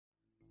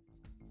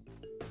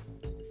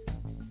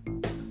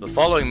The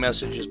following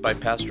message is by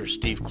Pastor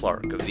Steve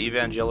Clark of the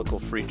Evangelical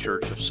Free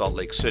Church of Salt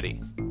Lake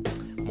City.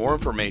 More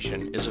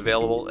information is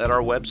available at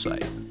our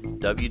website,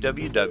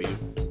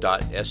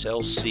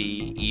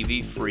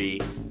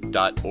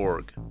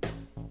 www.slcevfree.org.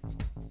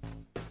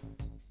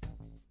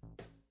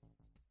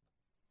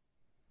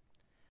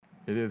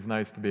 It is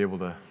nice to be able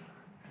to,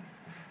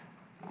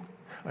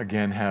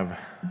 again, have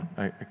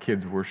a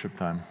kids' worship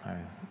time. I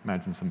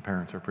imagine some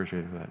parents are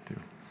appreciative of that too.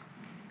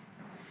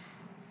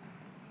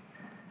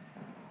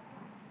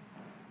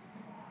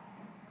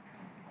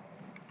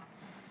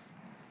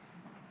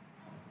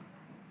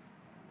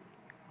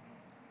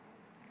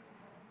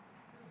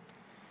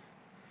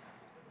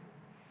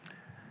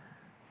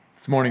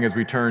 This morning, as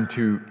we turn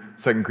to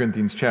 2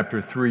 Corinthians chapter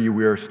 3,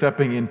 we are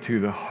stepping into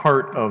the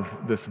heart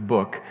of this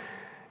book,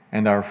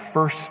 and our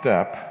first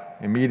step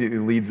immediately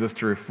leads us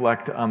to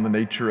reflect on the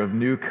nature of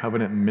new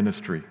covenant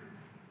ministry,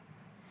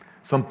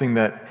 something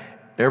that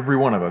every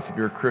one of us, if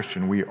you're a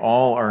Christian, we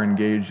all are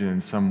engaged in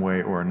some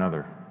way or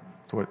another.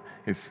 That's what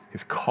his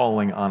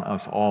calling on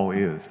us all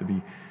is, to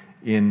be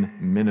in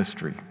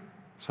ministry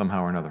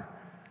somehow or another.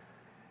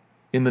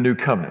 In the new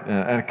covenant.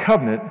 And a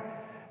covenant,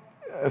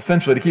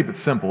 essentially, to keep it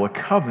simple, a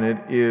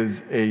covenant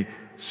is a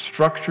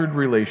structured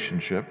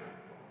relationship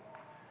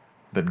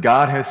that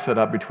God has set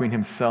up between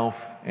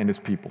himself and his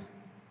people.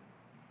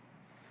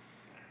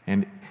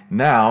 And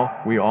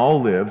now we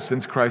all live,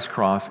 since Christ's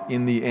cross,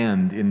 in the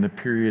end, in the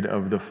period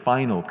of the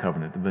final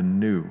covenant, the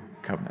new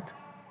covenant.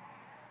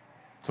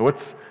 So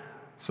what's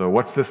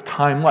this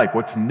time like?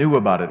 What's new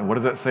about it? And what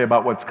does that say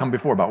about what's come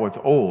before, about what's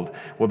old?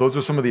 Well, those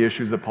are some of the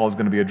issues that Paul's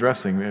going to be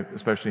addressing,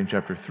 especially in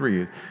chapter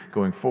 3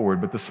 going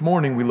forward. But this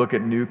morning we look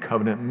at new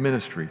covenant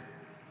ministry,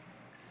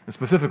 and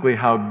specifically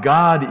how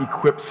God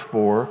equips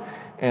for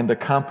and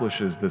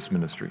accomplishes this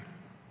ministry.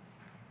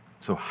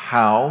 So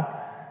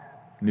how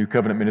new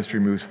covenant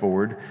ministry moves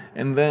forward,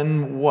 and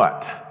then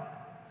what?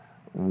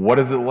 What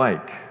is it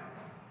like?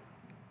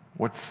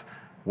 What's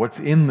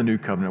in the new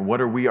covenant?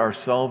 What are we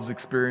ourselves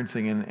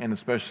experiencing, and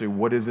especially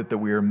what is it that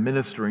we are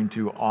ministering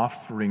to,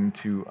 offering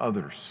to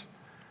others?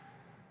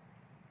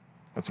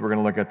 That's what we're going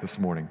to look at this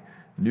morning.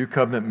 New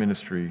covenant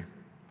ministry,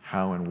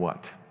 how and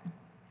what.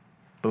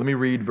 But let me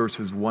read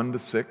verses 1 to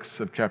 6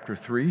 of chapter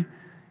 3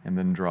 and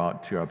then draw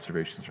two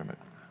observations from it.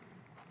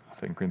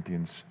 2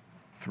 Corinthians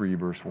 3,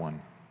 verse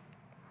 1.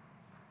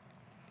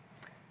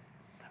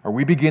 Are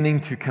we beginning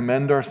to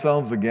commend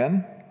ourselves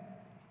again?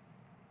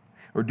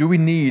 Or do we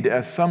need,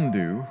 as some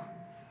do,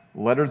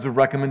 letters of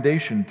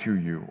recommendation to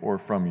you or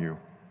from you?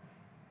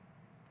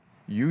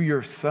 You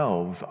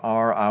yourselves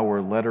are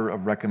our letter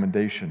of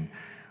recommendation,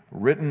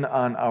 written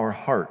on our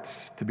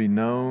hearts to be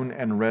known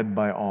and read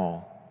by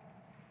all.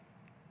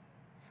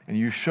 And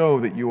you show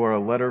that you are a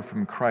letter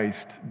from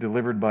Christ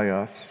delivered by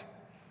us,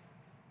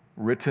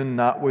 written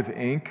not with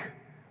ink,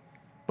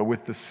 but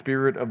with the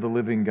Spirit of the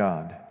living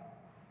God,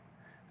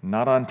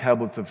 not on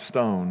tablets of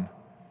stone,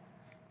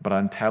 but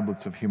on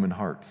tablets of human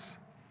hearts.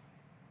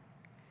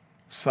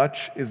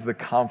 Such is the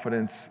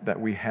confidence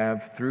that we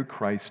have through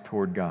Christ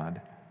toward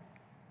God.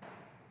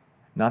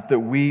 Not that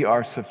we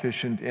are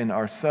sufficient in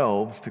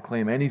ourselves to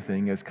claim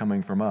anything as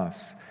coming from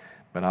us,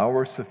 but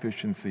our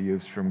sufficiency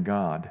is from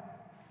God,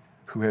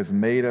 who has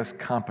made us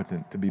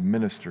competent to be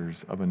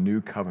ministers of a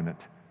new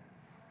covenant,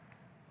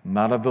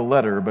 not of the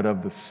letter, but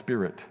of the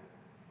Spirit.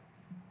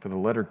 For the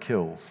letter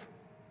kills,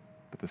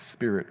 but the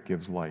Spirit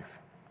gives life.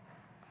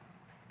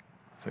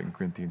 2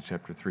 Corinthians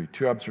chapter 3.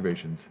 Two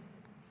observations.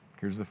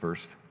 Here's the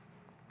first.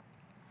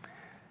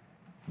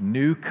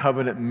 New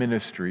covenant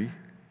ministry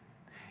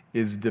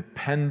is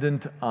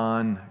dependent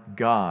on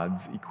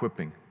God's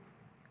equipping.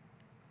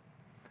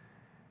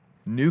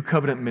 New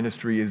covenant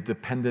ministry is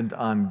dependent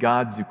on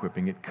God's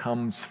equipping. It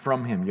comes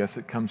from him. Yes,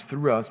 it comes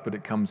through us, but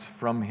it comes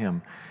from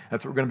him.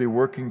 That's what we're going to be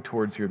working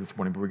towards here this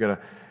morning, but we've got to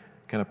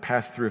kind of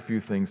pass through a few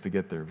things to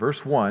get there.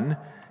 Verse 1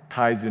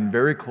 ties in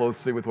very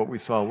closely with what we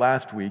saw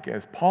last week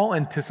as Paul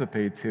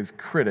anticipates his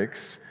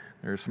critics.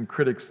 There are some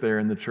critics there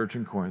in the church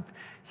in Corinth,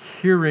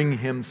 hearing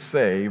him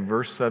say,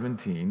 verse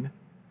 17,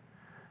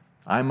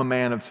 I'm a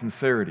man of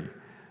sincerity.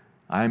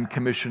 I am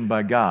commissioned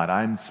by God.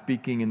 I am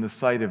speaking in the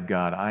sight of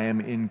God. I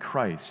am in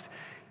Christ.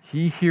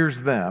 He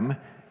hears them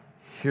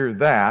hear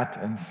that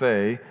and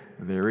say,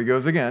 there he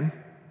goes again.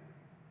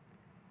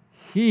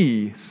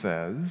 He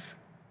says,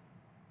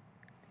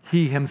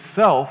 he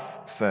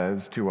himself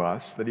says to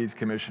us that he's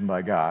commissioned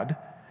by God.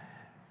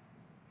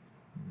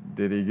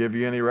 Did he give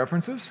you any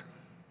references?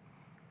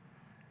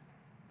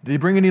 Did he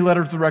bring any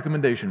letters of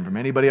recommendation from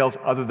anybody else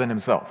other than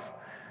himself?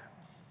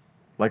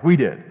 Like we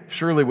did.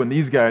 Surely when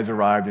these guys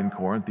arrived in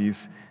Corinth,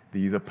 these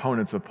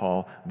opponents of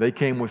Paul, they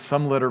came with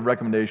some letter of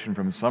recommendation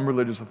from some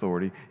religious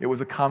authority. It was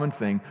a common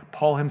thing.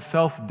 Paul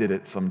himself did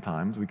it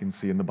sometimes, we can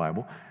see in the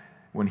Bible.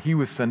 When he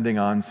was sending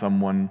on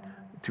someone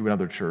to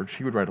another church,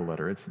 he would write a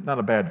letter. It's not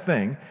a bad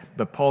thing,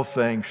 but Paul's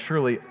saying,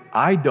 surely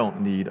I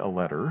don't need a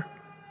letter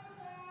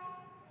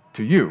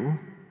to you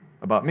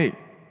about me.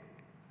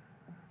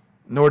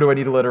 nor do I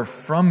need a letter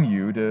from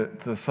you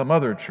to some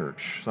other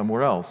church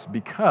somewhere else,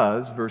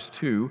 because, verse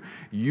 2,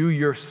 you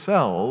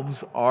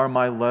yourselves are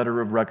my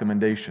letter of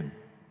recommendation,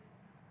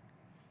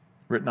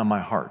 written on my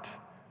heart.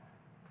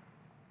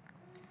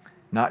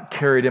 Not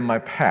carried in my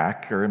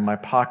pack or in my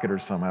pocket or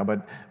somehow,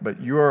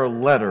 but you are a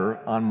letter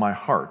on my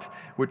heart,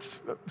 which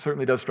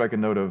certainly does strike a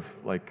note of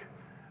like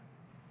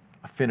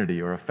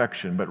affinity or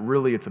affection, but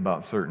really it's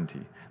about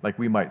certainty. Like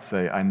we might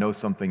say, I know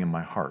something in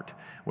my heart.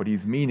 What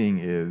he's meaning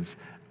is,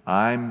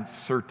 I'm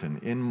certain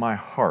in my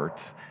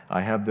heart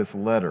I have this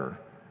letter,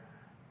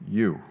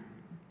 you.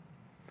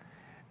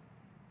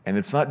 And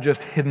it's not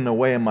just hidden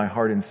away in my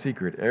heart in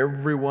secret.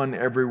 Everyone,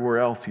 everywhere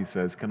else, he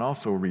says, can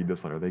also read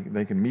this letter.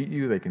 They can meet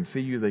you, they can see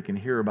you, they can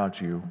hear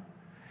about you.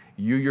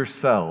 You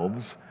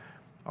yourselves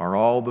are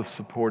all the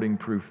supporting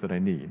proof that I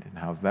need. And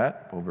how's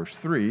that? Well, verse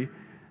 3,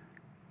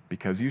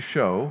 because you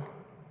show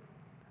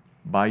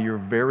by your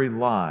very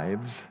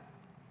lives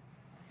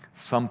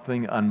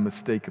something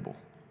unmistakable.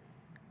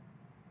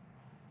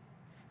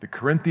 The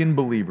Corinthian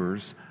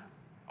believers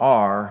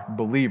are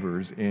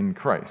believers in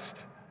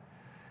Christ.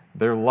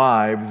 Their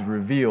lives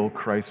reveal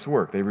Christ's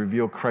work. They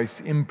reveal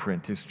Christ's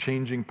imprint, his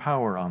changing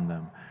power on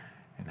them.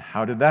 And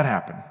how did that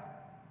happen?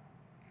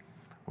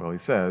 Well, he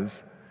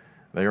says,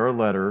 they are a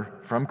letter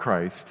from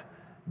Christ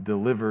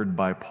delivered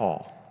by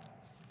Paul.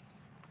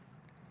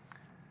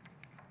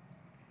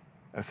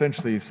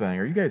 Essentially, he's saying,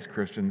 are you guys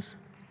Christians?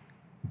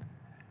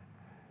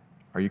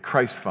 Are you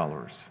Christ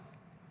followers?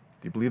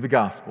 Do you believe the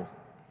gospel?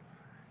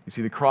 You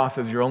see the cross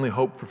as your only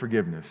hope for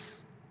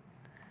forgiveness.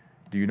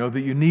 Do you know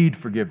that you need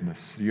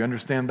forgiveness? Do you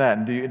understand that?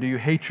 And do you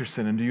hate your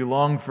sin? And do you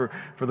long for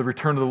the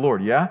return of the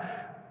Lord? Yeah?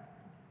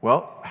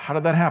 Well, how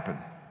did that happen?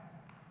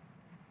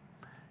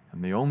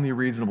 And the only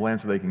reasonable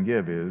answer they can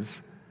give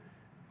is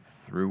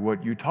through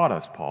what you taught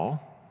us,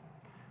 Paul.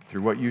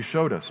 Through what you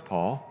showed us,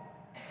 Paul.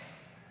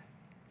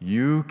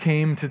 You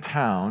came to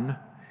town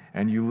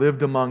and you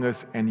lived among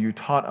us and you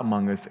taught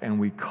among us, and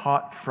we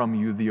caught from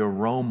you the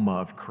aroma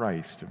of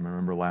Christ.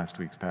 Remember last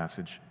week's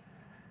passage?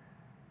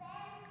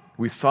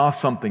 We saw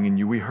something in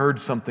you. We heard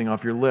something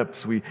off your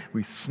lips. We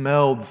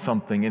smelled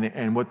something.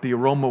 And what the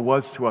aroma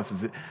was to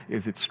us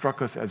is it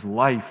struck us as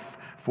life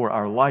for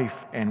our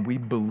life, and we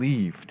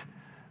believed.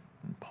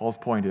 And Paul's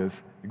point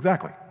is,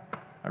 exactly,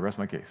 I rest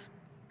my case.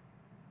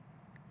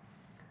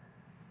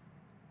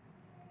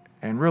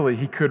 And really,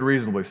 he could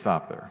reasonably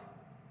stop there.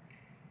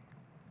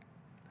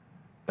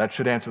 That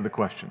should answer the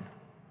question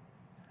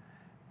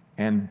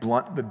and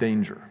blunt the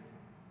danger.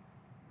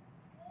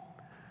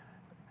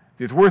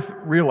 See, it's worth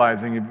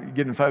realizing, if you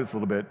get inside this a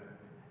little bit,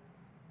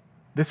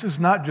 this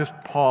is not just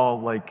Paul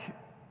like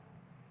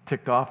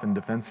ticked off and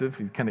defensive.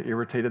 He's kind of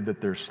irritated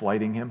that they're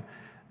slighting him.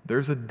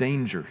 There's a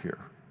danger here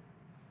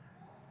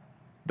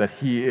that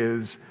he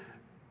is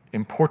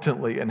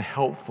importantly and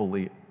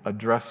helpfully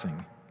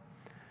addressing.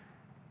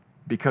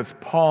 Because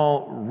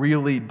Paul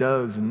really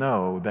does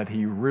know that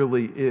he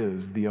really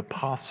is the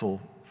apostle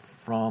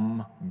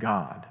from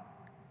God.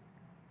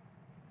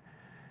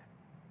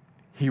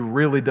 He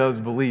really does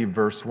believe,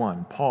 verse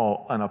 1,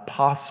 Paul, an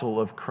apostle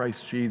of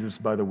Christ Jesus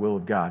by the will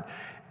of God.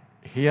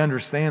 He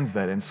understands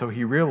that, and so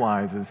he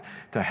realizes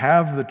to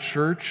have the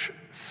church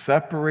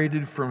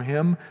separated from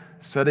him,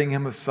 setting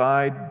him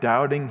aside,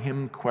 doubting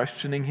him,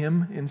 questioning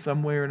him in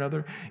some way or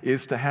another,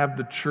 is to have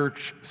the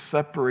church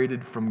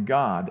separated from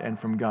God and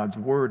from God's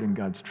word and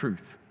God's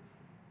truth.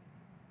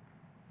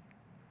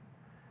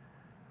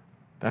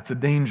 That's a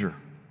danger.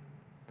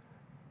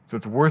 So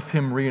it's worth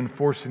him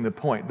reinforcing the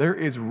point. There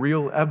is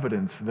real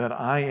evidence that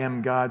I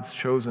am God's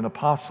chosen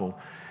apostle.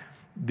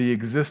 The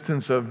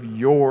existence of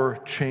your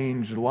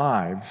changed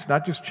lives,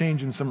 not just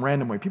change in some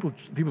random way.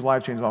 People's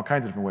lives change in all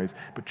kinds of different ways,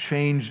 but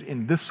changed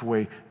in this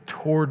way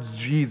towards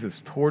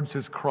Jesus, towards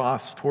his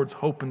cross, towards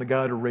hope in the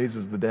God who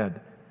raises the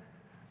dead.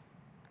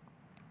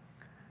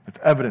 It's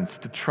evidence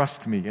to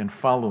trust me and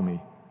follow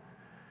me.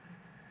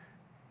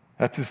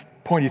 That's his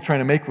point he's trying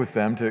to make with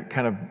them, to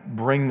kind of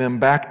bring them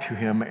back to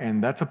him,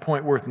 and that's a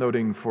point worth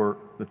noting for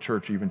the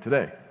church even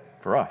today,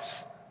 for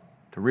us,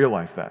 to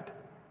realize that.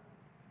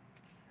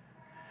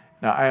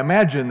 Now, I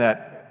imagine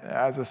that,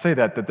 as I say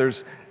that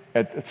there's,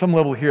 at some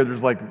level here,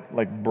 there's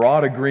like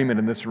broad agreement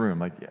in this room.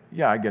 Like,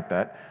 yeah, I get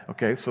that.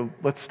 Okay, so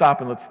let's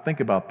stop and let's think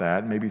about that,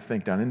 and maybe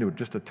think down into it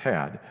just a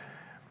tad.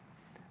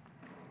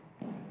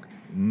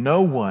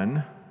 No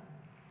one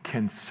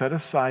can set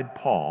aside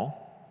Paul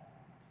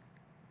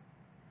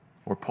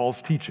or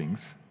Paul's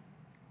teachings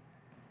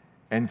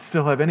and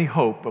still have any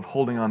hope of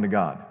holding on to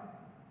God.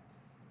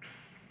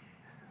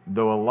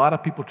 Though a lot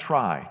of people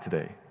try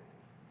today.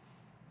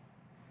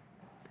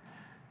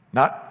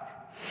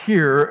 Not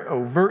here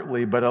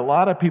overtly, but a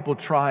lot of people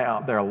try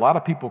out there. A lot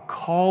of people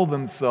call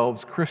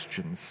themselves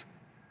Christians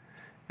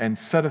and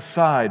set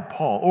aside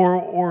Paul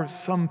or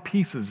some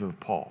pieces of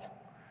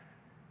Paul,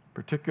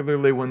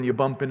 particularly when you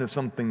bump into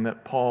something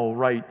that Paul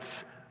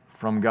writes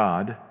from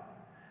God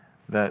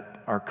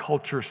that our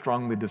culture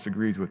strongly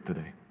disagrees with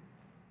today.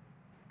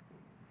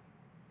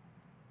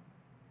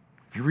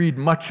 If you read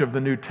much of the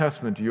New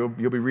Testament, you'll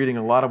be reading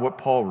a lot of what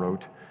Paul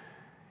wrote.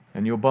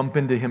 And you'll bump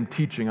into him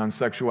teaching on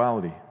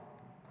sexuality.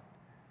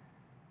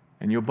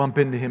 And you'll bump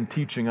into him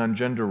teaching on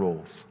gender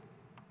roles.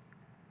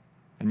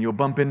 And you'll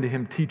bump into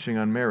him teaching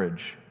on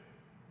marriage.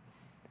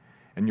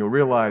 And you'll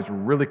realize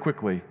really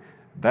quickly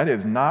that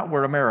is not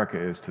where America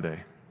is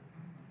today.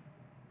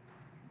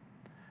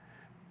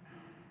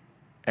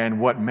 And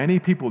what many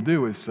people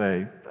do is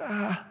say,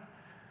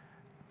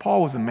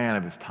 Paul was a man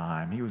of his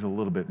time. He was a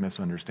little bit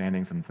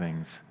misunderstanding some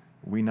things.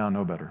 We now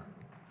know better.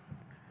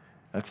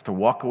 That's to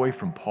walk away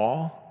from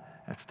Paul.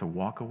 That's to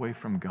walk away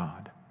from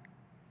God.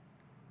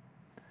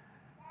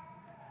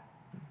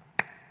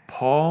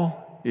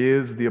 Paul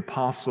is the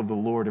apostle of the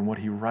Lord, and what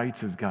he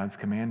writes is God's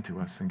command to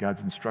us and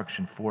God's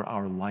instruction for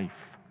our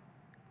life.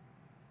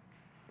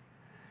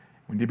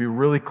 We need to be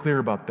really clear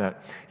about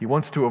that. He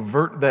wants to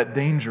avert that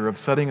danger of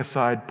setting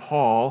aside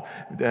Paul,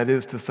 that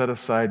is to set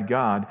aside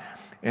God.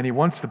 And he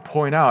wants to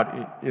point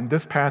out, in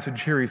this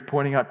passage here, he's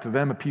pointing out to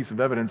them a piece of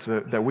evidence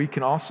that we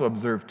can also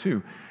observe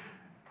too.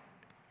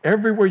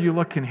 Everywhere you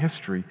look in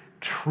history,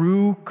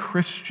 true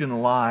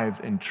Christian lives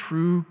and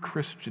true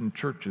Christian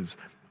churches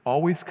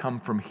always come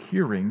from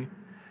hearing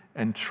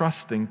and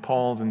trusting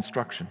Paul's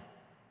instruction.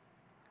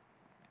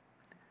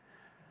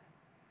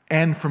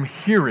 And from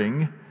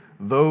hearing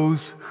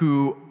those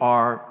who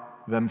are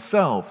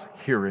themselves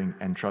hearing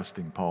and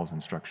trusting Paul's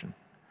instruction.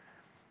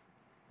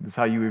 This is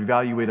how you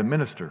evaluate a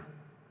minister.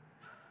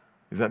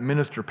 Is that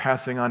minister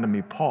passing on to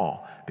me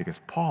Paul? Because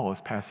Paul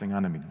is passing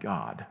on to me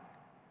God.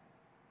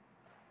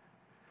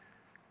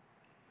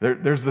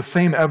 There's the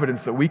same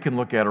evidence that we can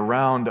look at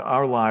around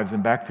our lives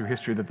and back through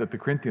history that the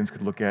Corinthians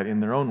could look at in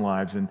their own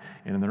lives and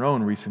in their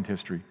own recent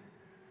history.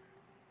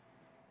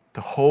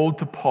 To hold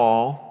to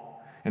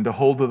Paul and to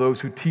hold to those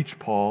who teach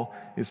Paul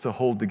is to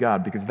hold to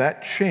God. Because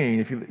that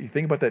chain, if you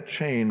think about that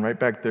chain right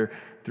back there,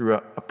 through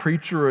a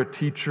preacher or a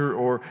teacher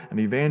or an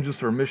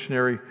evangelist or a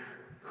missionary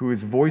who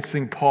is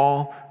voicing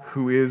Paul,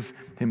 who is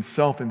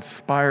himself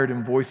inspired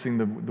in voicing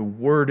the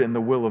word and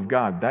the will of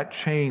God, that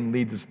chain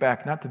leads us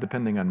back not to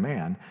depending on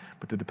man,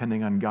 but to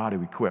depending on God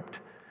who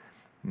equipped.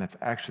 And that's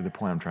actually the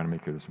point I'm trying to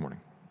make here this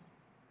morning.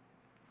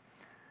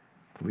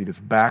 To lead us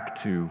back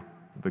to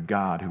the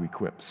God who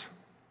equips.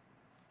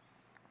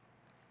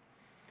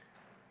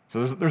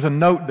 So there's a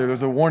note there,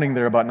 there's a warning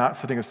there about not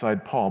setting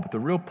aside Paul, but the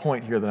real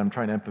point here that I'm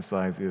trying to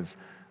emphasize is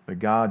the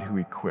God who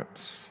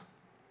equips.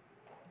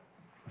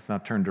 Let's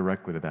not turn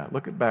directly to that.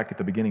 Look back at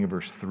the beginning of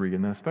verse 3,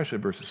 and then especially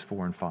verses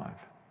 4 and 5.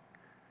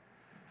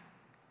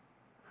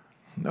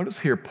 Notice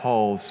here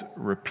Paul's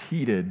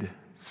repeated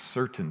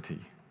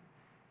certainty,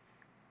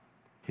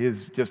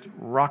 his just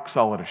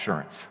rock-solid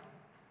assurance.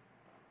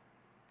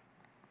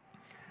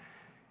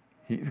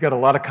 He's got a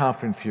lot of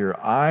confidence here.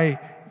 I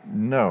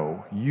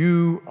know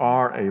you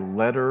are a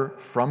letter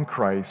from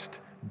Christ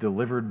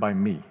delivered by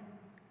me.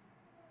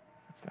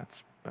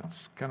 That's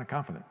kind of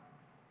confident.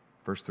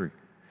 Verse 3.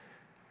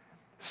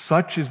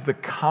 Such is the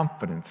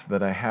confidence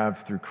that I have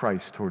through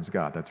Christ towards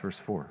God. That's verse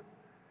 4.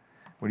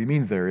 What he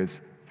means there is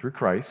through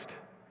Christ,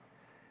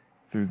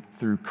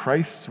 through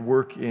Christ's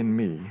work in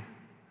me,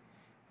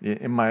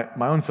 in my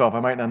own self,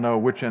 I might not know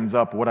which ends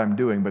up what I'm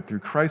doing, but through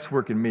Christ's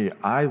work in me,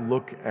 I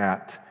look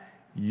at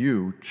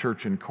you,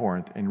 church in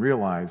Corinth, and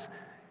realize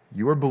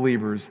you are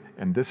believers,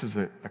 and this is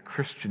a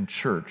Christian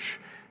church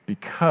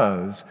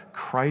because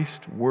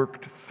Christ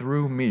worked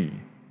through me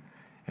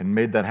and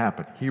made that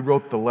happen. He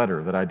wrote the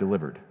letter that I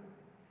delivered.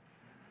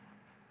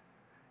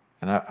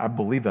 And I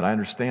believe that, I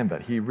understand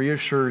that. He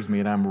reassures me,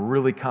 and I'm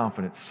really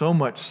confident, so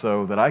much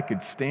so that I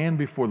could stand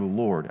before the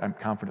Lord. I'm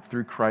confident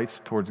through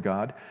Christ towards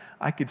God.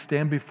 I could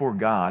stand before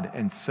God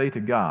and say to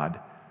God,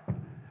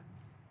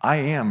 I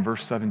am,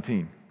 verse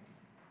 17.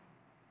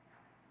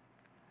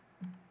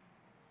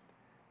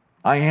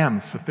 I am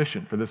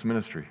sufficient for this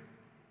ministry.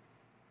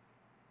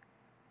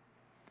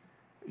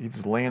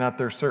 He's laying out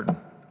there certain.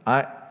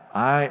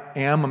 I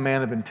am a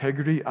man of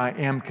integrity. I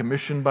am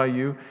commissioned by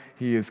you.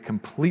 He is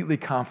completely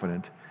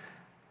confident,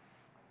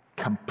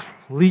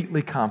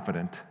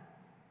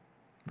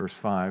 verse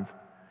 5,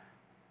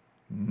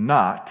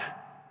 not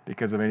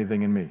because of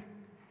anything in me.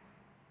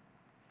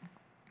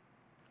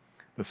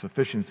 The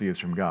sufficiency is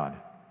from God.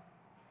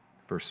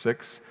 Verse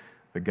 6,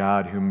 the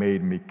God who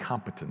made me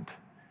competent.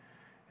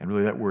 And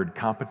really that word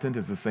competent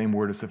is the same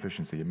word as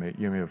sufficiency. You may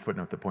have a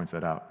footnote that points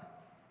that out.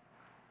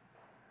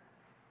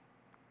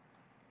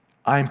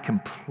 I am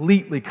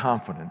completely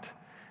confident,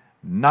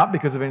 not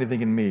because of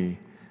anything in me,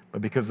 but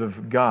because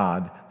of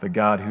God, the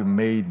God who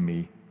made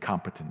me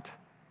competent.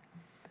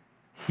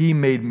 He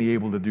made me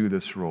able to do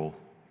this role.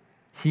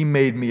 He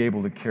made me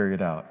able to carry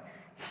it out.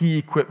 He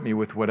equipped me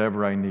with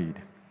whatever I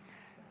need.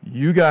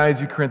 You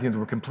guys, you Corinthians,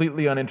 were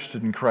completely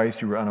uninterested in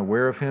Christ. You were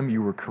unaware of him.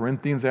 You were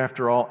Corinthians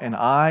after all. And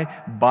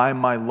I, by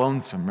my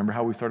lonesome, remember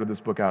how we started this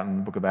book out in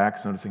the book of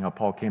Acts, noticing how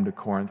Paul came to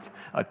Corinth,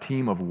 a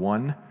team of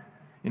one,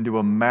 into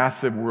a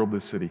massive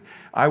worldless city.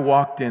 I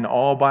walked in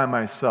all by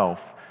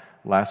myself,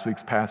 last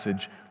week's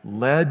passage,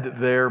 led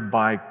there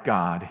by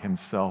God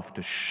himself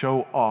to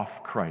show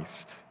off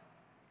Christ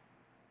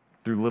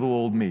through little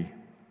old me.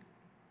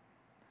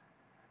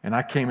 And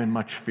I came in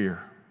much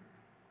fear.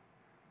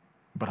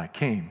 But I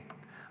came,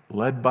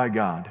 led by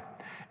God.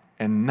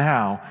 And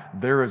now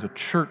there is a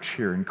church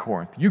here in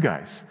Corinth. You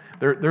guys,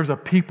 there's a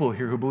people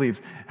here who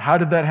believes. How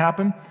did that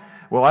happen?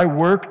 Well, I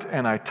worked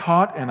and I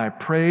taught and I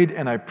prayed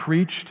and I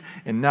preached,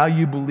 and now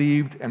you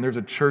believed, and there's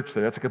a church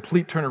there. That's a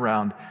complete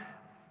turnaround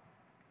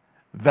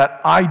that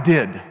I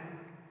did.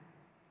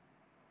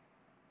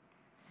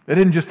 It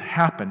didn't just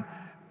happen.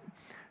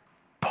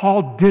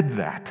 Paul did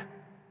that.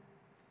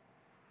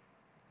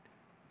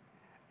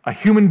 A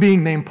human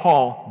being named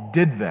Paul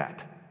did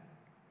that.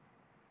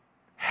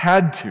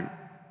 Had to.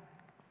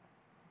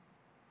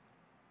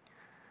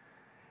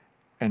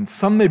 And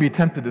some may be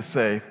tempted to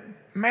say,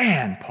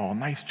 man, Paul,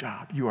 nice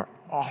job. You are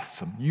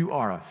awesome. You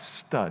are a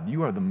stud.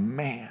 You are the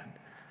man.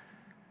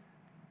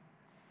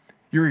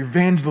 Your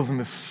evangelism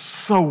is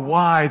so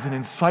wise and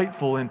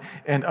insightful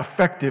and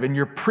effective, and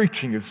your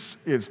preaching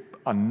is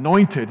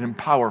anointed and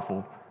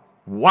powerful.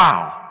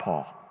 Wow,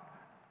 Paul.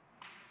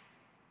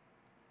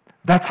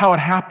 That's how it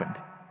happened.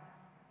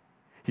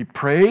 He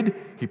prayed,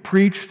 he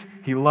preached,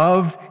 he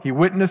loved, he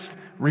witnessed,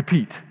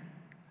 repeat.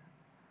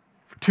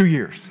 For 2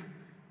 years.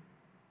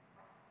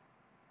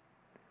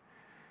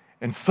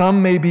 And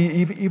some may be,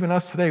 even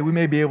us today, we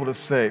may be able to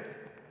say,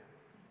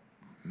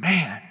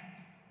 man,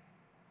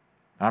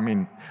 I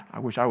mean, I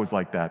wish I was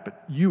like that,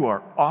 but you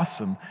are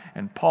awesome.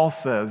 And Paul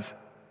says,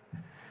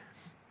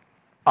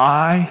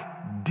 I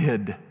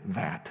did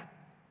that.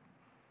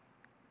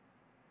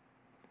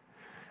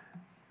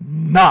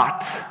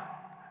 Not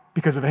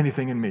because of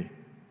anything in me.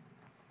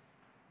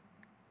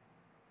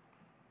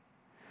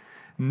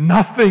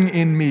 Nothing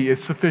in me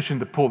is sufficient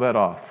to pull that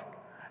off.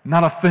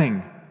 Not a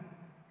thing.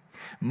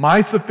 My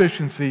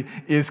sufficiency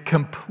is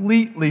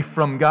completely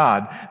from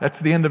God. That's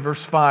the end of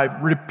verse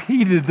 5,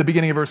 repeated at the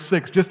beginning of verse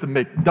 6, just to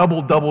make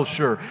double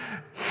sure.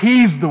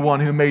 He's the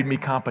one who made me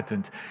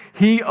competent.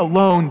 He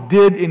alone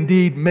did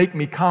indeed make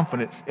me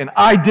confident, and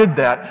I did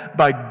that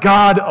by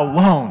God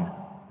alone.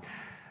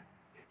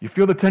 You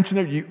feel the tension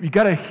there? You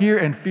got to hear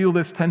and feel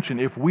this tension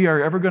if we are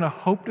ever going to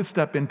hope to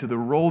step into the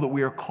role that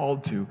we are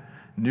called to,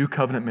 New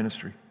Covenant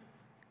ministry.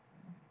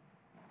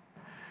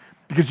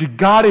 Because you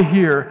got to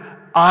hear,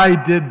 I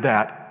did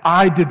that.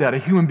 I did that. A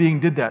human being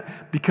did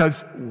that.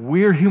 Because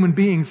we're human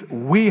beings.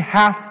 We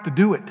have to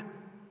do it.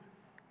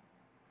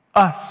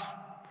 Us.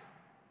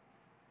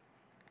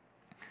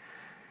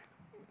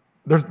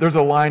 There's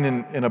a line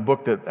in a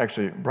book that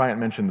actually Bryant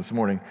mentioned this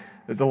morning.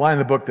 There's a line in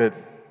the book that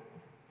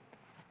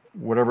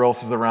whatever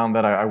else is around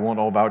that, I won't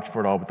all vouch for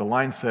it all, but the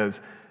line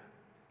says,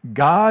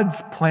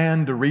 God's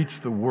plan to reach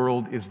the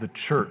world is the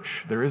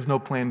church. There is no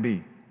plan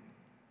B.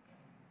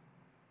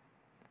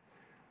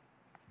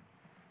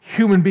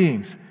 Human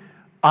beings,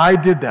 I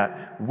did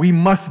that. We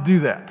must do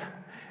that.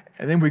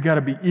 And then we got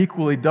to be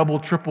equally double,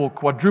 triple,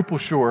 quadruple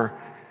sure,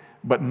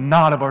 but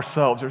not of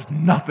ourselves. There's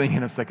nothing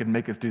in us that can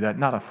make us do that.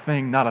 Not a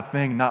thing,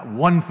 not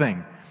one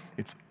thing.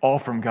 It's all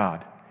from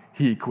God.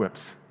 He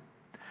equips.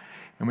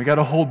 And we got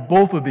to hold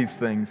both of these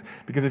things,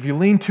 because if you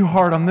lean too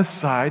hard on this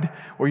side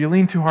or you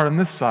lean too hard on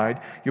this side,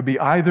 you'll be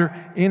either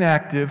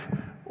inactive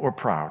or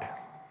proud.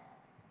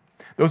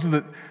 Those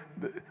are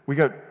we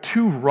got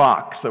two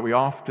rocks that we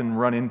often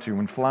run into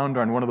and flounder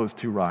on one of those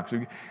two rocks.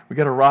 We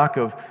got a rock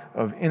of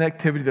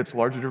inactivity that's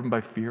largely driven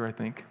by fear, I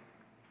think.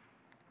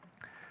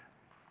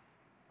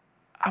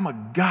 I'm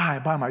a guy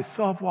by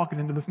myself walking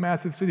into this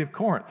massive city of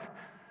Corinth.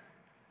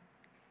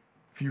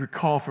 If you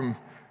recall from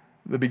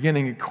the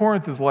beginning,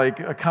 Corinth is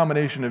like a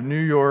combination of New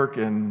York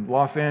and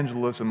Los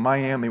Angeles and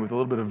Miami with a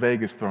little bit of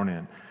Vegas thrown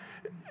in.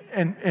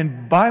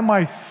 And by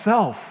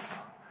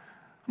myself,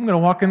 I'm going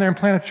to walk in there and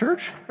plant a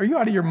church? Are you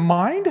out of your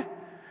mind?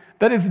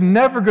 That is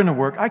never going to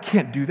work. I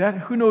can't do that.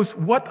 Who knows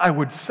what I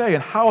would say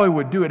and how I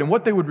would do it and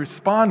what they would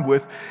respond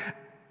with.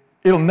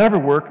 It'll never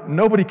work.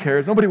 Nobody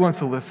cares. Nobody wants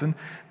to listen.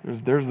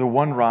 There's the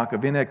one rock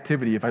of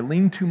inactivity. If I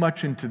lean too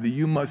much into the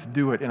you must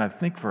do it, and I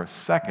think for a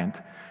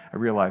second, I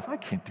realize I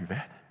can't do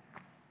that.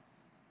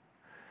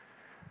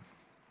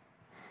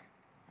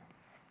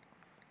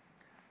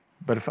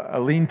 But if I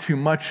lean too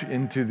much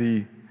into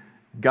the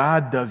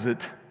God does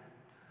it,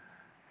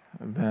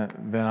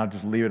 then I'll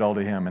just leave it all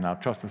to Him and I'll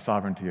trust the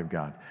sovereignty of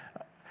God.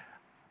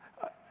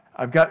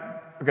 I've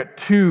got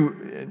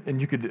two,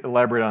 and you could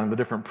elaborate on the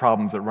different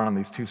problems that run on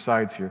these two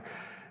sides here.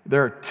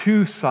 There are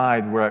two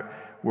sides where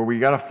we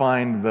got to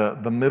find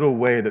the middle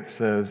way that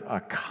says a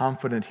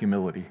confident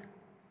humility.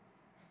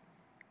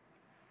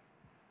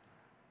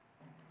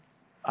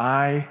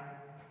 I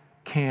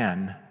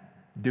can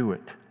do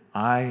it.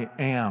 I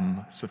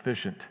am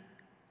sufficient.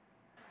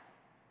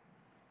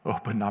 Oh,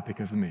 but not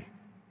because of me.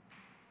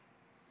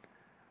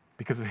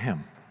 Because of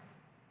Him.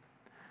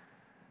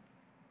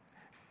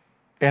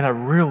 And I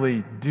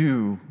really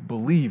do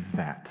believe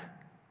that,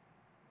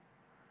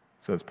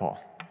 says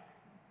Paul.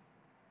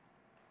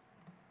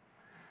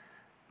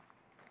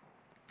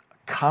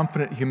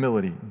 Confident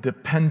humility,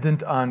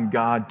 dependent on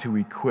God to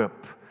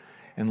equip,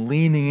 and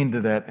leaning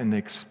into that and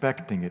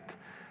expecting it.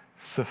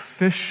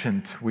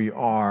 Sufficient we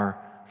are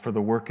for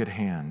the work at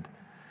hand.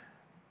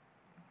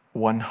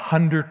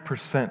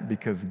 100%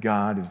 because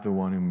God is the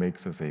one who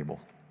makes us able.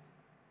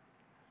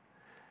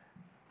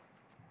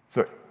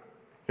 So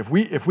if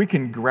we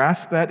can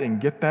grasp that and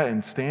get that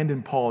and stand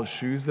in Paul's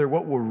shoes there,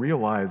 what we'll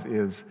realize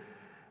is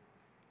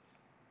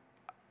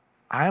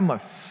I am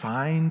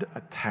assigned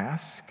a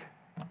task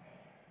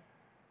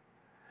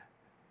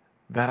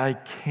that I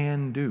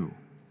can do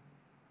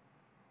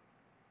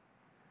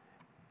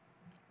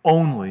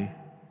only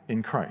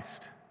in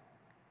Christ.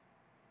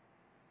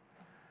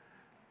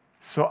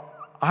 So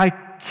I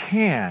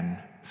can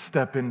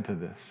step into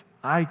this.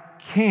 I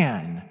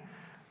can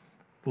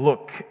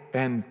look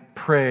and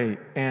pray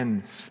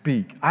and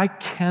speak. I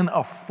can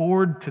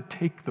afford to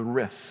take the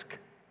risk,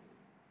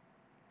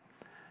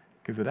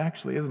 because it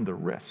actually isn't a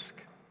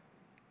risk.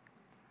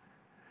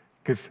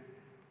 Because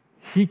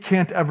he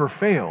can't ever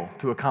fail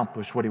to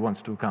accomplish what he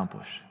wants to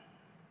accomplish.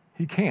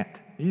 He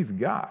can't. He's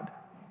God.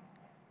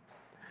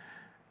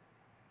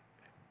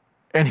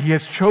 And he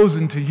has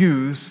chosen to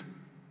use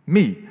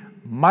me,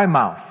 my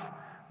mouth,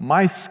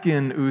 my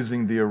skin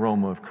oozing the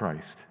aroma of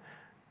Christ.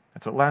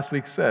 That's what last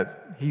week says.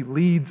 He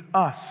leads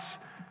us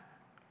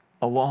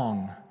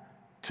along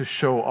to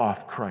show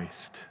off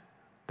Christ.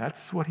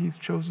 That's what he's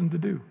chosen to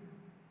do.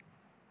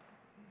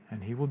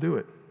 And he will do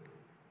it.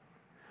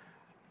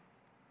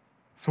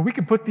 So we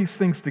can put these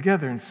things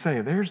together and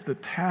say, there's the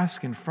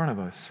task in front of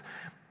us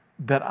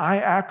that I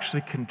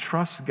actually can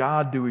trust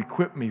God to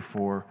equip me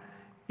for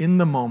in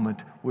the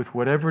moment with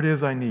whatever it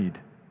is I need.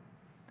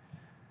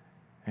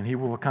 And he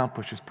will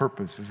accomplish his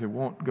purposes. It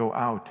won't go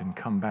out and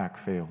come back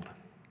failed.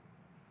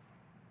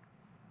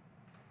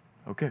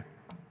 Okay.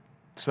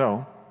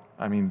 So,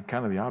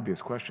 kind of the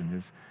obvious question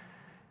is,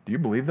 do you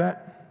believe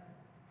that?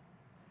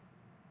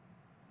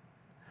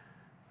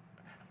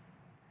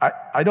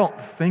 I don't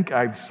think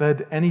I've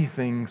said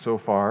anything so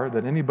far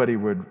that anybody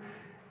would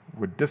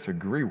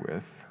disagree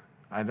with.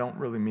 I don't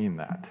really mean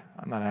that.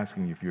 I'm not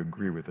asking you if you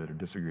agree with it or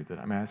disagree with it.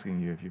 I'm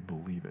asking you if you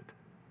believe it.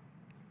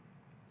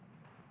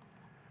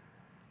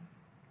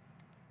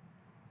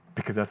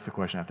 Because that's the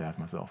question I have to ask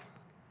myself.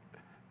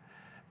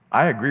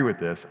 I agree with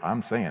this.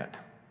 I'm saying it.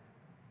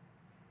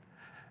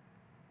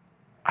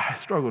 I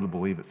struggle to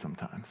believe it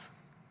sometimes.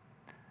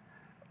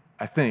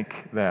 I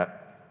think that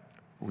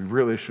we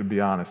really should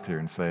be honest here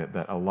and say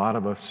that a lot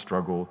of us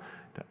struggle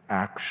to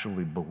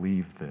actually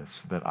believe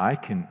this, that I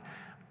can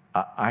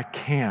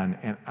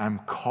and I'm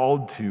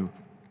called to,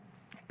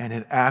 and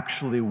it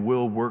actually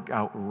will work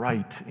out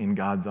right in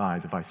God's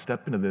eyes if I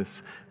step into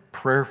this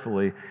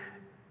prayerfully,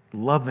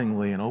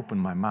 lovingly, and open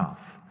my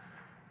mouth.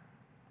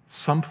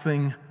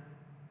 Something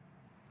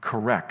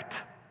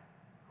correct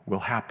will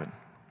happen.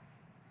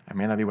 It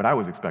may not be what I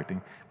was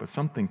expecting, but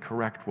something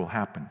correct will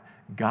happen.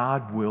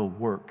 God will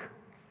work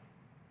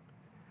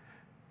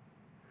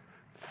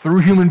through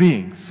human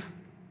beings.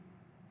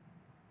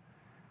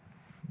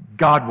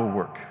 God will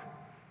work.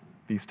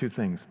 These two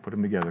things, put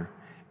them together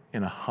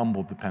in a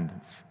humble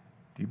dependence.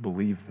 Do you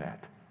believe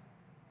that?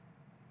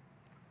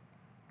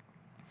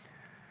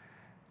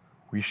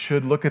 We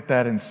should look at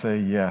that and say,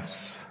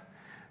 yes,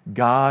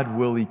 God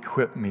will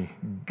equip me.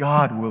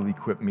 God will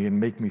equip me and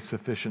make me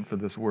sufficient for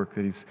this work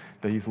that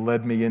He's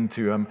led me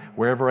into.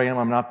 Wherever I am,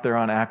 I'm not there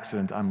on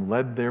accident. I'm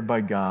led there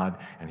by God,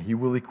 and He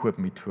will equip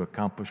me to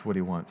accomplish what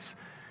He wants.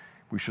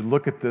 We should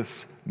look at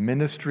this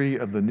ministry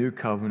of the new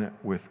covenant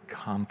with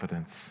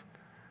confidence,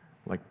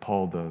 like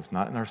Paul does,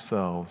 not in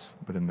ourselves,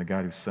 but in the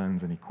God who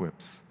sends and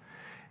equips.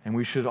 And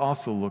we should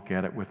also look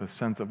at it with a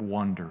sense of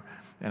wonder.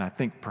 And I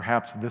think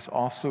perhaps this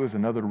also is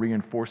another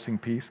reinforcing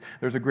piece.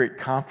 There's a great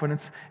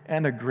confidence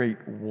and a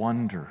great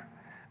wonder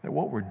that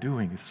what we're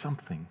doing is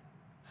something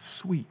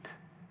sweet.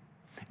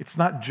 It's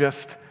not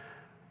just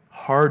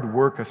hard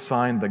work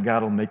assigned that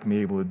God will make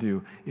me able to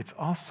do. It's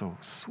also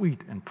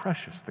sweet and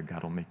precious that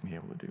God will make me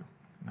able to do.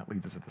 And that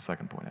leads us to the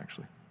second point,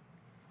 actually.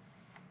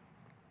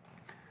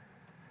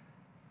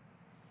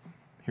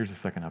 Here's the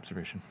second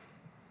observation.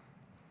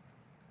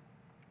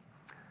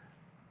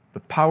 The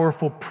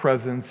powerful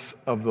presence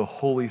of the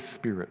Holy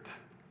Spirit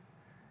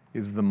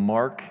is the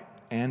mark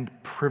and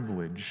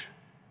privilege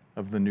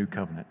of the new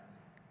covenant.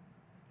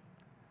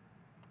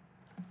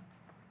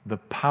 The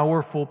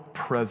powerful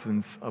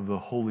presence of the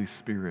Holy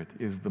Spirit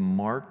is the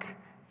mark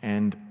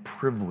and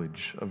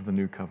privilege of the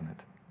new covenant.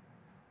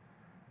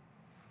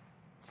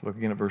 So look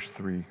again at verse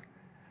 3. It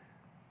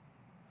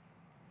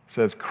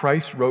says,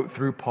 Christ wrote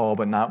through Paul,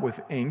 but not with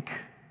ink.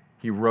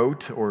 He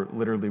wrote, or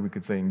literally we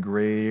could say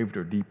engraved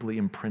or deeply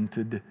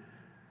imprinted.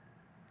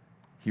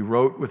 He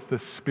wrote with the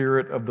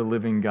Spirit of the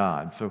living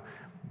God. So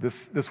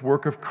this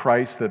work of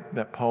Christ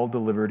that Paul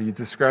delivered, he's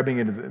describing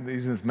it as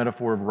using this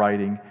metaphor of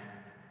writing.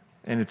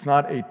 And it's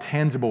not a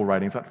tangible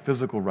writing. It's not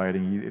physical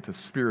writing. It's a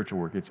spiritual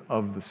work. It's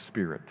of the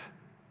Spirit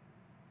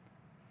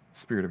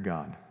of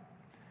God.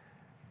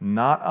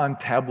 Not on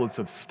tablets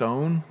of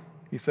stone,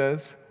 he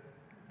says,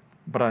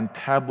 but on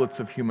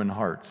tablets of human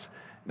hearts.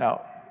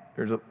 Now,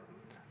 there's a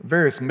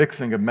various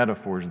mixing of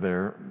metaphors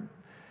there.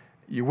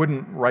 You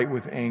wouldn't write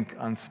with ink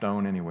on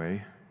stone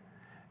anyway.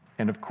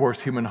 And of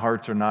course, human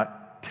hearts are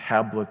not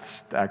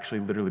tablets to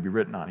actually literally be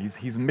written on.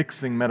 He's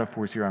mixing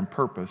metaphors here on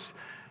purpose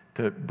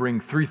to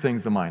bring three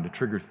things to mind, to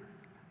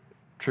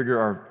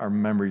trigger our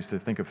memories to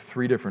think of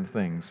three different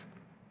things.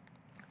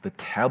 The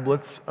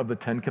tablets of the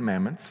Ten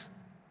Commandments,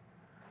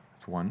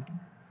 that's one.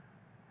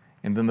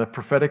 And then the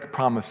prophetic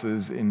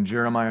promises in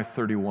Jeremiah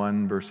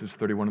 31, verses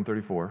 31 and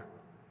 34,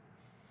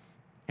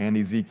 and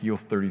Ezekiel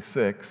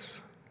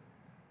 36,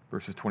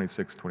 verses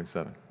 26 and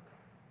 27.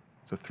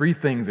 So three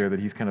things there that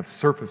he's kind of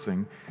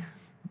surfacing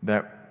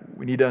that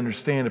we need to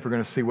understand if we're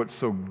going to see what's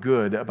so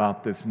good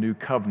about this new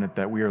covenant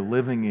that we are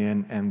living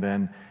in and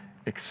then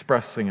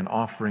expressing and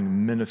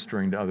offering,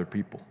 ministering to other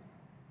people.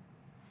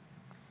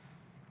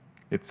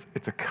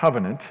 It's a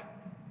covenant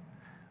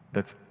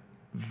that's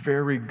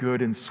very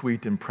good and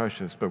sweet and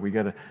precious, but we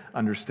got to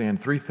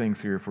understand three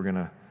things here if we're going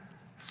to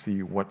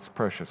see what's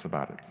precious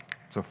about it.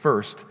 So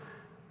first,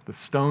 the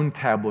stone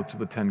tablets of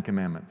the Ten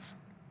Commandments,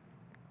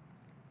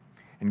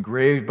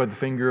 engraved by the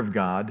finger of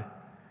God,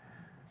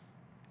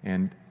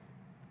 and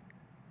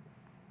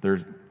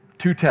there's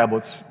two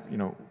tablets,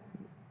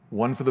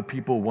 one for the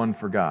people, one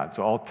for God.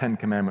 So all 10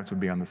 commandments would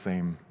be on the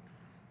same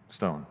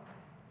stone,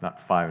 not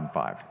 5 and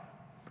 5.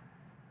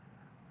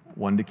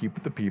 One to keep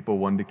with the people,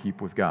 one to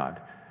keep with God.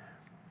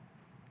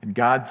 And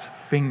God's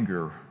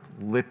finger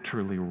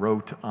literally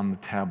wrote on the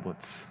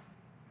tablets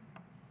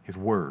His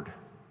word,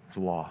 His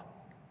law.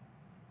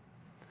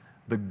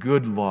 The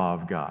good law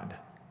of God.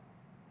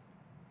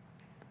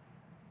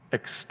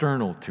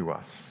 External to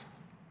us.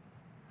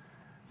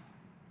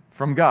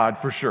 From God,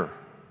 for sure.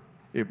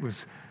 It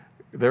was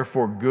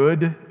therefore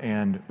good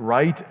and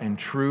right and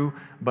true,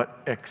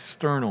 but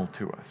external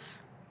to us.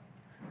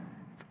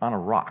 It's on a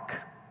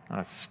rock, on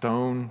a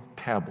stone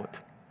tablet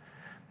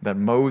that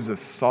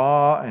Moses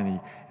saw and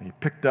he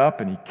picked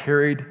up and he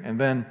carried. And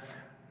then,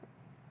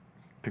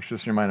 picture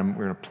this in your mind,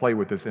 we're going to play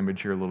with this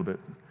image here a little bit.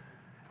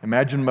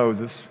 Imagine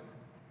Moses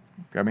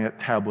grabbing that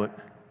tablet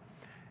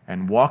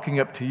and walking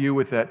up to you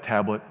with that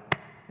tablet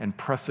and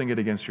pressing it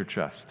against your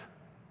chest.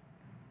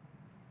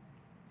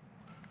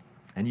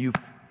 And you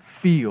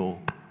feel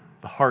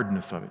the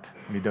hardness of it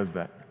when he does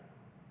that.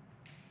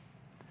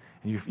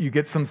 And you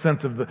get some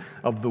sense of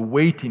the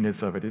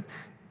weightiness of it.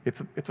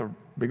 It's a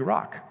big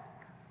rock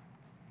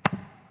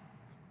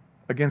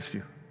against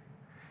you.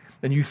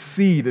 And you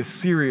see the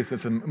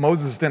seriousness, and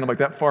Moses is standing like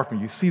that far from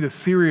you. You see the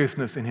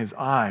seriousness in his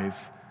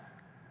eyes.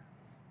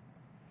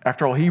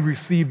 After all, he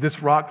received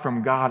this rock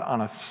from God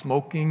on a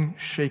smoking,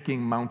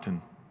 shaking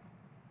mountain.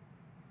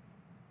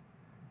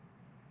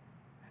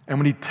 And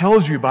when he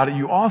tells you about it,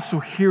 you also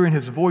hear in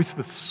his voice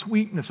the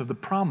sweetness of the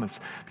promise,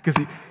 because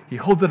he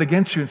holds it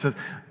against you and says,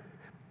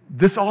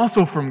 this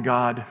also from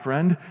God,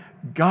 friend.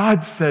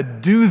 God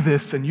said, do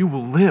this and you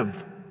will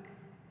live.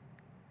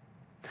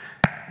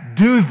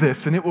 Do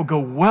this and it will go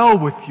well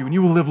with you, and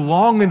you will live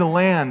long in the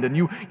land, and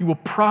you will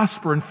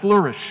prosper and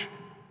flourish.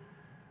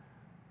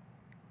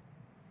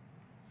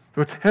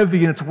 So it's heavy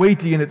and it's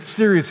weighty and it's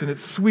serious and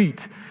it's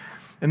sweet.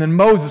 And then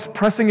Moses,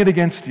 pressing it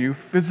against you,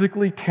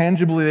 physically,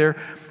 tangibly there,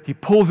 he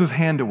pulls his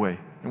hand away.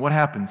 And what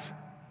happens?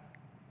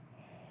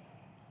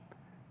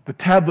 The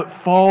tablet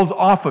falls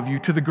off of you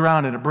to the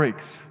ground and it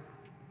breaks.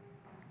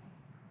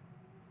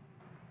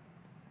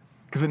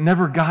 Because it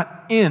never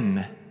got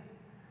in.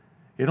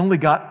 It only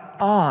got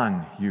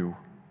on you.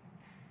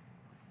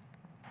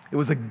 It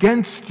was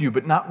against you,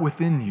 but not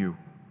within you,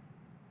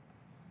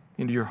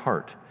 into your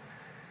heart.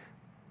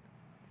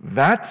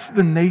 That's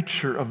the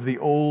nature of the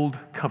old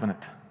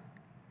covenant.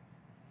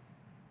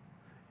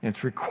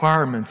 Its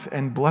requirements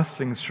and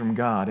blessings from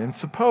God. And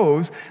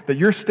suppose that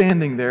you're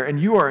standing there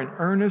and you are an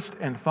earnest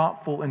and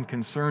thoughtful and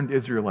concerned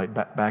Israelite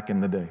back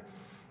in the day,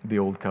 the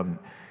old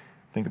covenant.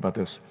 Think about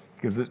this,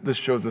 because this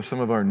shows us some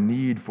of our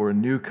need for a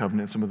new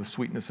covenant, some of the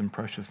sweetness and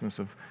preciousness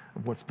of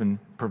what's been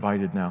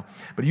provided now.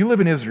 But you live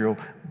in Israel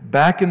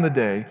back in the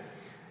day,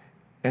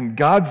 and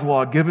God's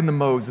law given to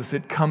Moses,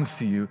 it comes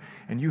to you,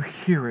 and you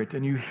hear it,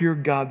 and you hear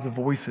God's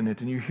voice in it,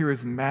 and you hear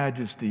His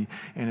majesty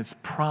and His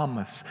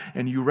promise,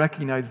 and you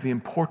recognize the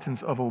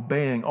importance of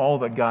obeying all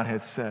that God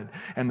has said.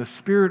 And the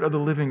Spirit of the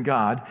living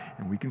God,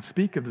 and we can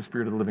speak of the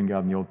Spirit of the living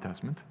God in the Old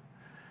Testament,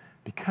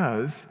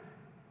 because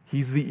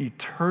He's the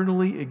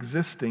eternally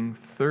existing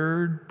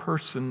third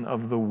person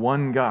of the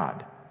one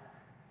God.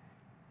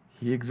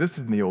 He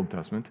existed in the Old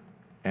Testament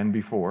and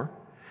before,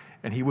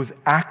 and He was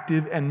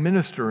active and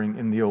ministering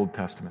in the Old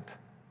Testament.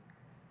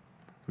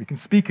 We can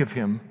speak of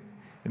Him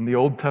in the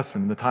Old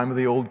Testament, in the time of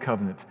the Old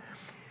Covenant.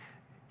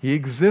 He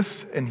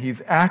exists and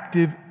He's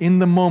active in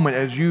the moment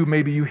as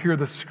maybe you hear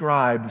the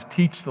scribes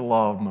teach the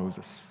law of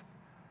Moses.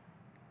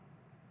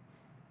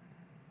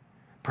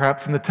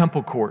 Perhaps in the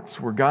temple courts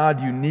where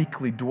God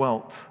uniquely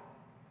dwelt.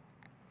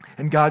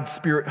 And God's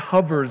Spirit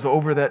hovers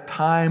over that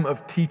time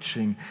of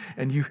teaching,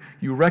 and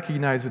you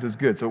recognize it as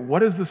good. So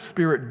what is the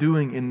Spirit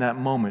doing in that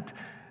moment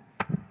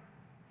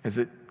as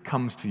it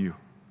comes to you?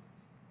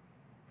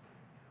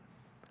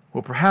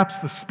 Well,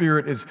 perhaps the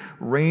Spirit is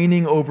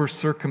reigning over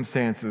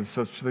circumstances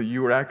such that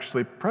you are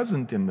actually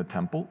present in the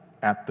temple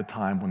at the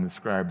time when the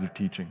scribes are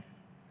teaching.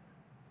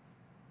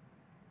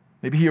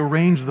 Maybe He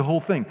arranged the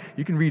whole thing.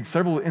 You can read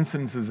several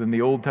incidences in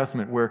the Old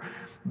Testament where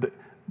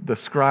the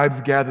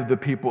scribes gathered the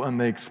people and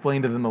they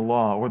explained to them the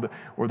law,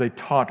 or they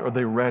taught, or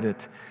they read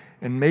it.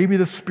 And maybe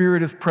the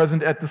Spirit is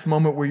present at this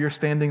moment where you're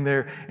standing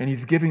there and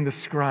He's giving the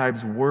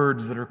scribes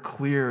words that are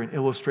clear and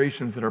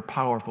illustrations that are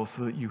powerful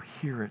so that you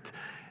hear it.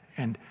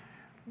 And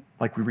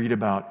like we read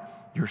about,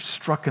 you're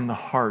struck in the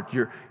heart,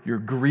 you're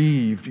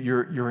grieved,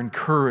 you're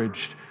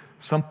encouraged.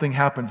 Something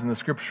happens and the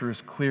Scripture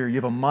is clear. You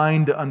have a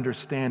mind to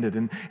understand it,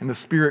 and the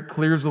Spirit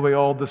clears away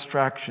all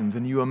distractions,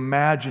 and you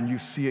imagine, you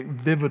see it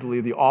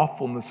vividly, the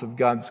awfulness of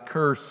God's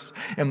curse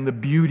and the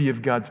beauty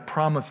of God's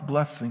promised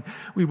blessing.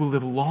 We will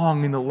live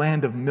long in the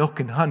land of milk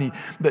and honey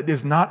that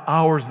is not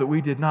ours, that we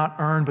did not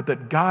earn, but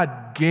that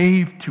God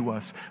gave to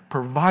us,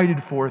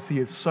 provided for us. He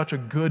is such a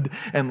good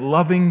and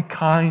loving,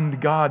 kind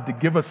God to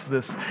give us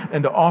this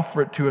and to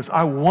offer it to us.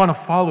 I want to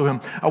follow Him.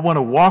 I want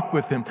to walk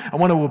with Him. I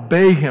want to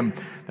obey Him.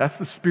 That's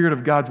the Spirit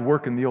of God's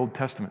work in the Old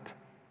Testament.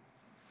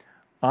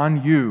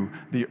 On you,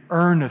 the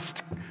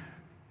earnest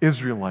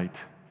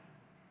Israelite,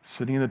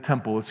 sitting in the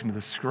temple listening to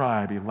the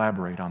scribe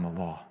elaborate on the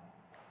law.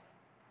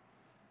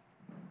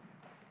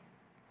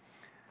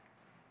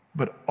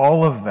 But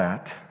all of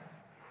that,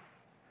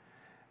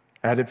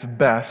 at its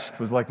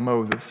best, was like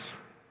Moses,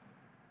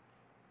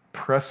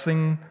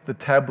 pressing the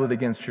tablet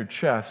against your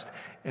chest,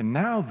 and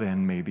now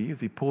then, maybe, as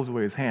he pulls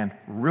away his hand,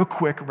 real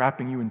quick,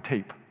 wrapping you in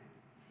tape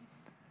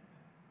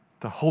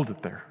to hold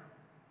it there.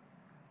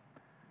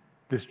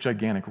 This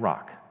gigantic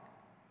rock.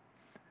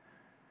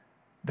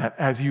 That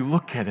as you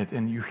look at it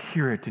and you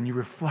hear it and you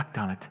reflect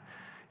on it,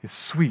 is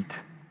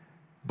sweet,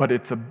 but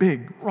it's a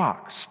big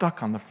rock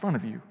stuck on the front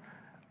of you.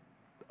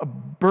 A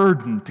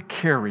burden to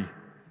carry.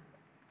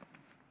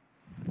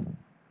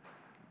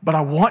 But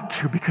I want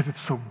to because it's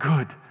so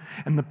good,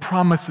 and the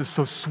promise is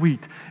so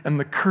sweet, and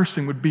the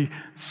cursing would be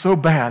so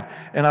bad,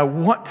 and I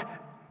want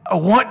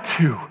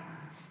to.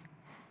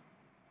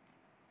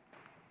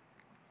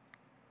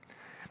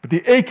 But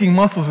the aching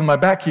muscles in my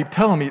back keep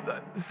telling me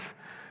that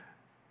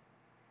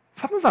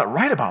something's not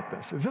right about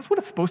this. Is this what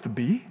it's supposed to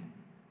be?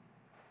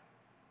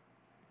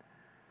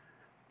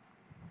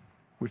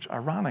 Which,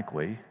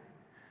 ironically,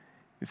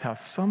 is how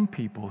some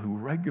people who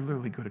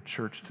regularly go to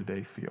church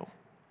today feel.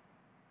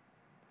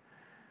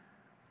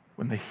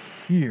 When they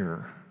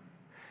hear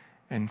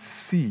and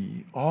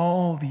see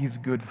all these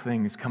good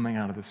things coming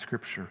out of the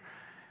Scripture,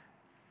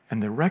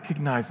 and they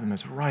recognize them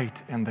as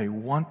right, and they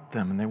want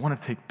them, and they want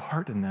to take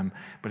part in them,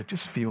 but it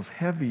just feels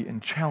heavy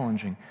and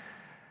challenging,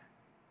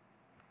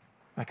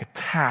 like a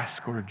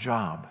task or a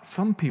job.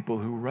 Some people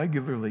who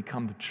regularly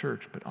come to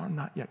church but are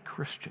not yet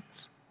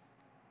Christians.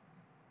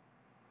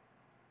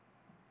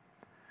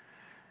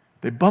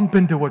 They bump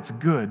into what's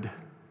good,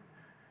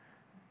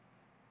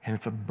 and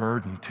it's a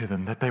burden to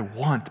them that they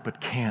want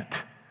but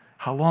can't.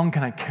 How long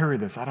can I carry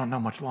this? I don't know,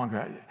 much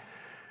longer.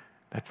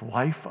 That's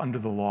life under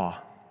the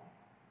law.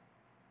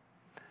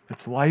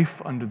 It's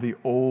life under the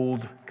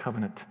old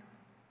covenant.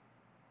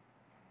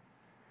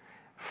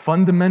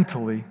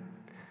 Fundamentally,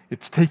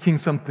 it's taking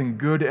something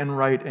good and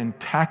right and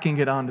tacking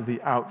it onto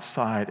the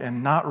outside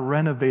and not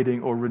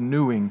renovating or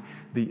renewing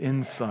the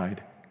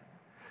inside.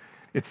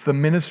 It's the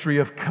ministry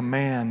of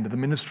command, the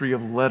ministry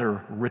of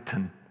letter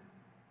written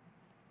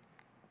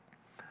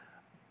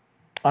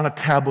on a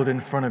tablet in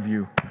front of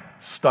you,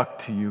 stuck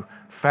to you,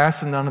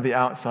 fastened onto the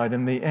outside.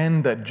 In the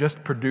end, that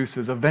just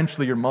produces,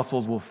 eventually your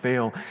muscles will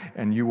fail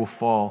and you will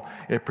fall.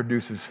 It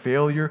produces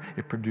failure,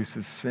 it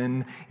produces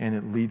sin, and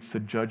it leads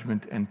to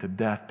judgment and to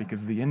death,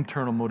 because the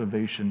internal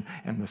motivation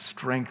and the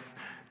strength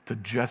to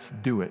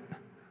just do it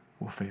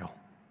will fail.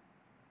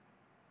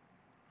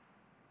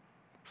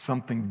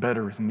 Something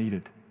better is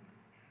needed.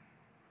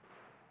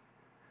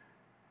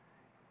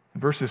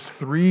 Verses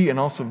 3 and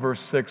also verse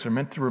 6 are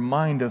meant to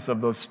remind us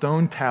of those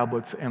stone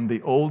tablets and the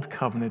old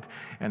covenant,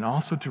 and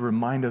also to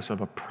remind us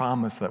of a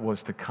promise that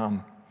was to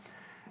come.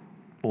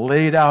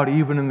 Laid out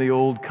even in the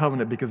old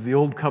covenant, because the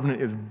old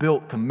covenant is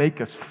built to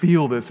make us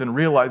feel this and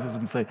realize this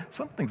and say,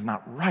 something's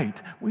not right.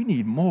 We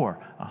need more.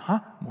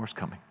 More's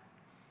coming.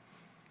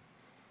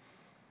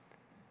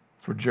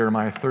 That's where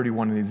Jeremiah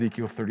 31 and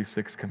Ezekiel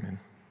 36 come in.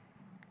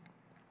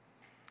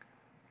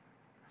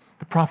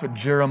 The prophet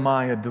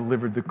Jeremiah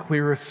delivered the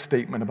clearest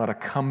statement about a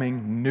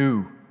coming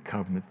new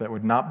covenant that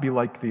would not be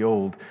like the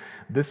old.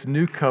 This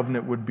new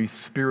covenant would be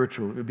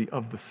spiritual. It would be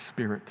of the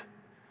Spirit,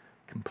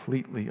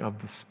 completely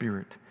of the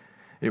Spirit.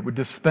 It would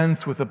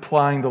dispense with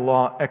applying the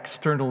law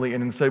externally,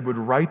 and instead would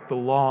write the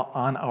law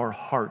on our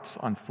hearts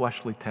on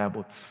fleshly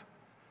tablets.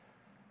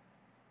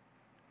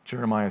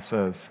 Jeremiah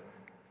says,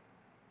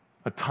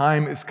 "A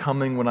time is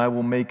coming when I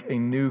will make a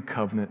new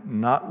covenant,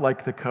 not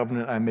like the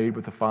covenant I made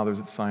with the fathers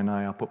at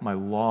Sinai. I'll put my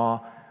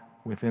law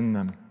within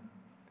them,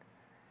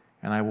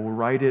 and I will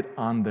write it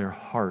on their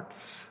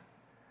hearts,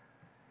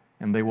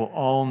 and they will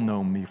all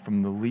know me,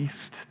 from the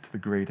least to the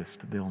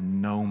greatest. They'll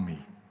know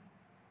me.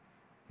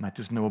 Not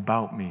just know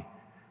about me,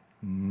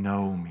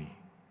 know me.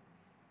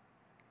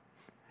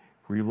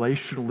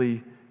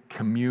 Relationally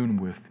commune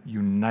with,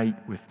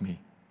 unite with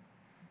me,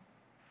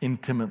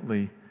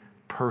 intimately,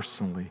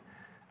 personally.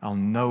 I'll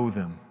know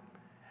them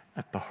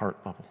at the heart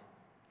level."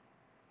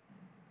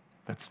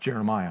 That's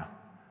Jeremiah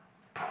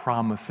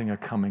promising a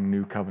coming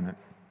new covenant.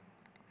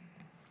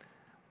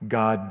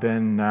 God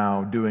then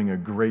now doing a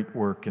great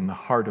work in the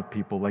heart of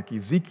people, like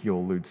Ezekiel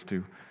alludes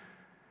to.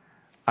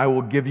 I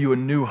will give you a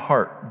new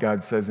heart,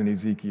 God says in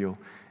Ezekiel,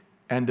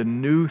 and a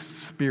new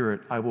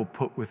spirit I will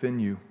put within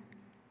you.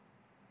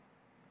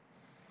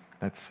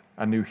 That's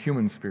a new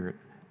human spirit.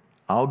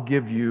 I'll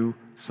give you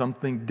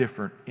something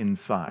different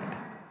inside.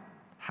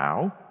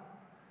 How?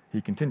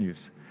 He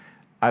continues,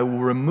 I will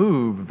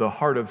remove the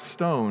heart of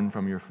stone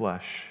from your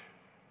flesh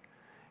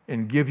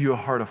and give you a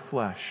heart of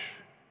flesh.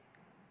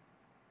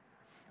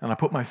 And I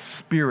put my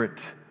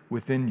spirit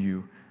within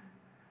you,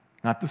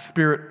 not the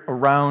spirit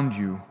around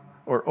you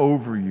or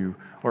over you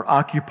or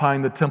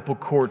occupying the temple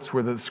courts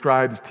where the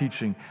scribes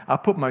teaching. I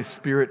put my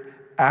spirit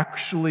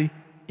actually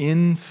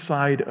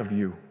inside of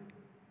you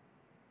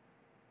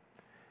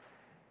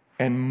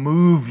and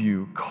move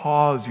you,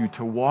 cause you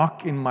to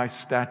walk in my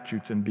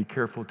statutes and be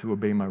careful to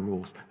obey my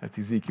rules. That's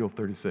Ezekiel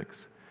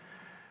 36.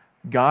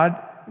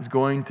 God is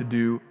going to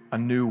do a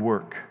new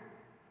work.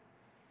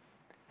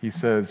 He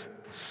says,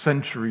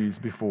 centuries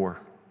before,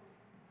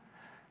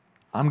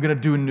 I'm going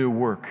to do a new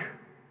work.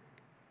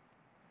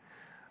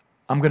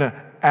 I'm going to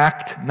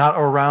act not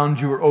around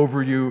you or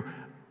over you.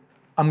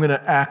 I'm going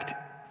to act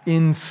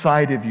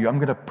inside of you. I'm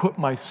going to put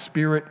my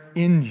spirit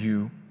in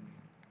you.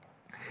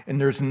 And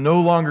there's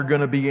no longer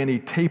going to be any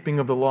taping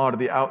of the law to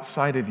the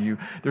outside of you.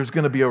 There's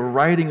going to be a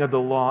writing of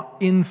the law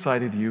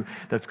inside of you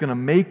that's going to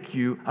make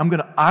you, I'm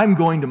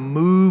going to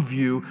move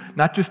you,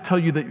 not just tell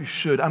you that you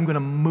should, I'm going to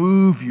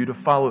move you to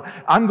follow.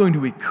 I'm going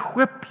to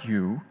equip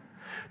you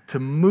to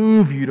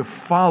move you to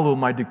follow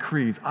my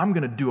decrees. I'm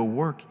going to do a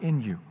work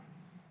in you.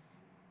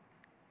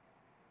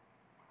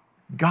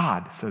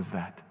 God says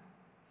that.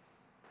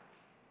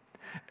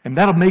 And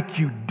that'll make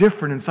you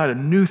different inside a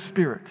new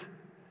spirit.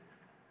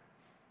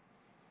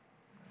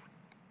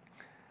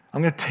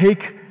 I'm going to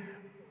take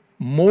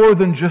more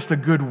than just a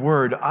good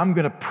word. I'm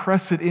going to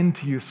press it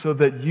into you so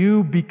that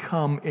you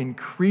become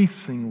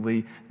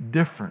increasingly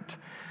different.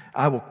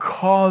 I will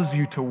cause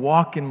you to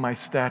walk in my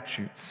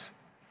statutes.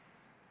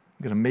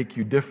 I'm going to make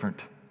you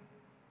different.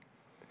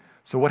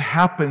 So what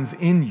happens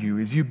in you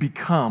is you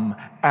become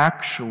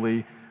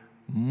actually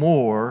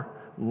more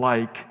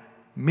like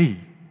me.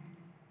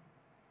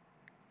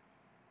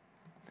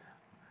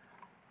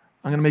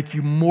 I'm going to make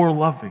you more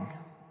loving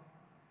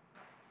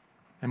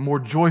and more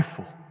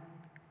joyful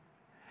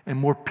and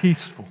more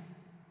peaceful.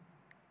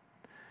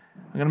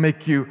 I'm going to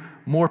make you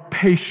more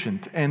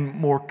patient and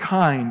more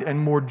kind and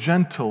more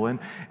gentle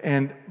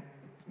and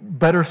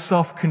better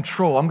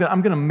self-control. I'm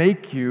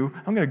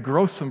going to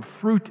grow some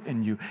fruit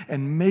in you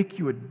and make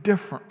you a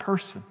different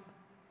person,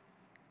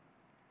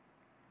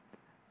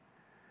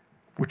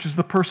 which is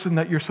the person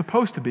that you're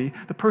supposed to be,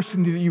 the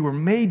person that you were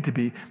made to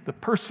be, the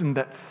person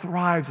that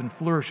thrives and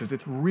flourishes.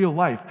 It's real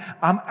life.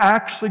 I'm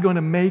actually going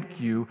to make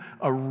you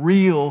a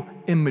real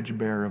image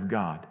bearer of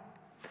God,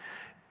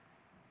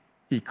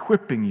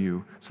 equipping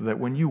you so that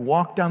when you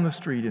walk down the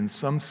street in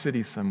some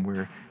city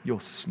somewhere, you'll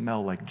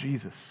smell like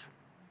Jesus.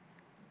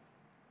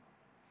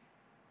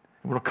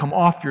 What will come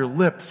off your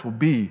lips will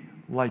be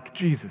like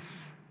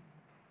Jesus.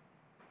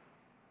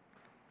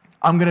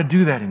 I'm going to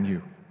do that in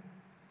you.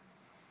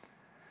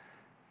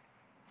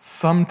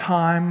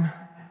 Sometime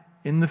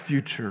in the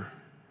future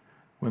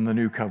when the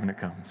new covenant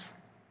comes.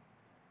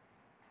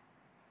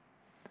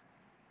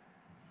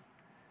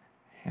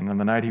 And on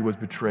the night he was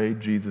betrayed,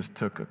 Jesus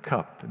took a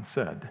cup and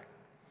said,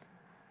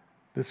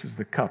 "This is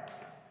the cup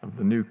of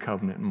the new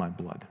covenant in my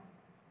blood."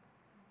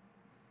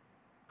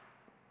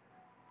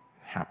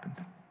 It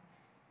happened.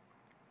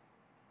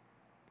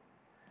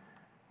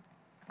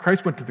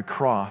 Christ went to the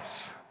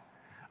cross,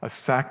 a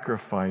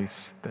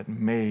sacrifice that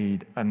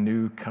made a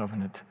new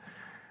covenant,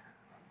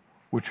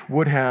 which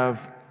would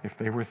have, if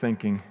they were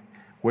thinking,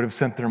 would have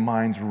sent their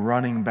minds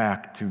running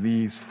back to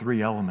these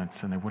three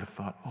elements, and they would have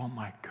thought, oh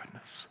my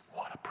goodness,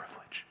 what a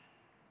privilege.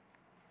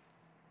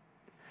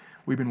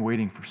 We've been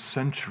waiting for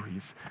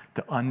centuries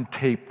to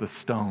untape the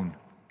stone,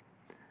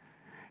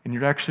 and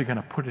you're actually going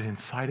to put it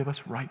inside of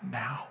us right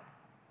now.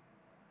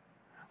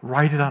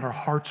 Write it on our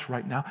hearts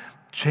right now.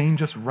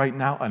 Change us right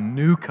now. A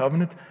new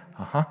covenant.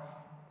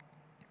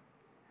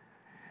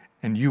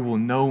 And you will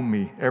know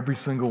me, every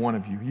single one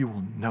of you. You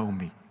will know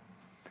me.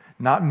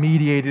 Not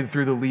mediated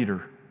through the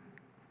leader.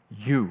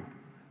 You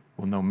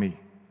will know me.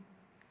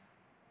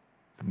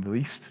 From the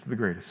least to the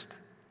greatest.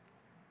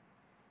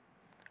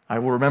 I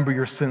will remember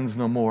your sins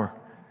no more.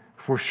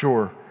 For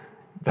sure,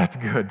 that's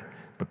good.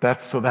 But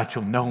that's so that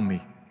you'll know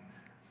me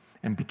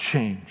and be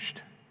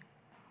changed.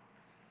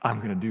 I'm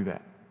going to do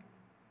that.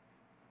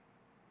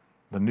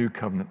 The new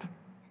covenant.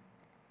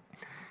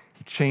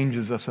 He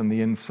changes us on the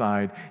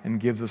inside and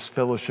gives us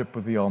fellowship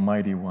with the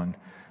Almighty One.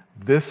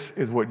 This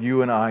is what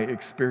you and I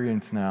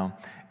experience now,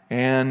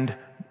 and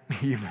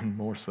even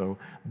more so,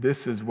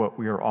 this is what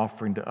we are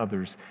offering to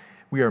others.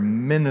 We are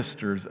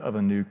ministers of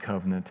a new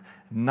covenant,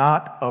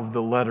 not of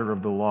the letter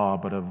of the law,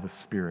 but of the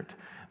Spirit.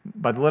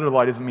 By the letter of the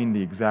law, he doesn't mean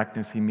the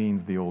exactness, he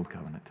means the old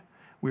covenant.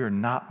 We are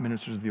not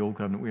ministers of the old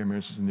covenant. We are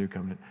ministers of the new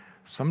covenant.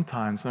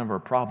 Sometimes some of our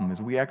problem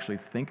is we actually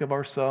think of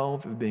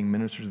ourselves as being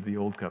ministers of the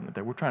old covenant,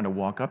 that we're trying to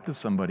walk up to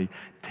somebody,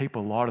 tape a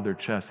law to their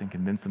chest, and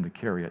convince them to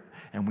carry it,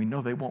 and we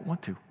know they won't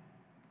want to.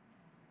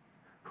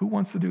 Who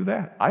wants to do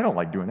that? I don't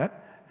like doing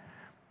that,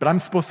 but I'm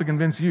supposed to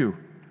convince you.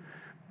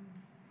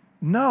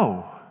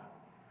 No.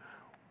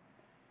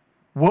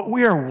 What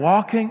we are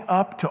walking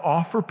up to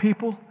offer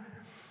people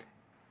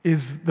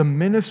is the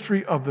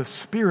ministry of the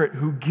Spirit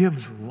who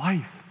gives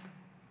life.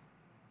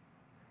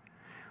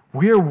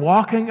 We are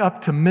walking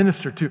up to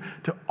minister,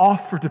 to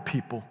offer to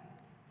people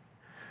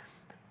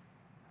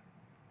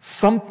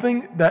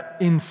something that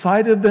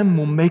inside of them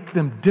will make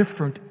them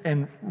different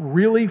and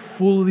really,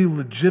 fully,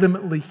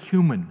 legitimately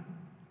human.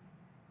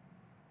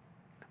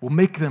 Will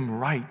make them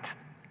right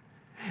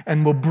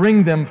and will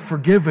bring them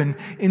forgiven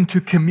into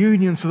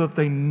communion so that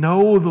they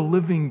know the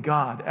living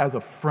God as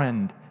a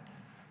friend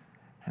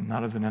and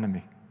not as an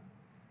enemy.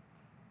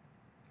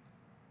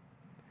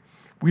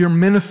 We are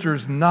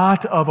ministers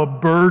not of a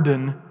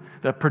burden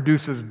that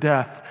produces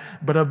death,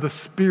 but of the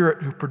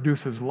Spirit who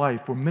produces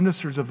life. We're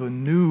ministers of the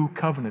new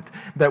covenant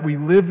that we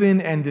live in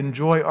and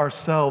enjoy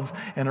ourselves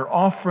and are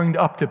offering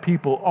up to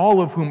people,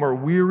 all of whom are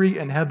weary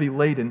and heavy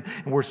laden.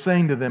 And we're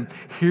saying to them,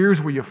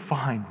 here's where you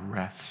find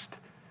rest.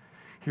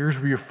 Here's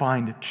where you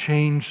find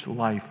changed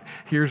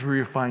life. Here's where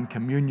you find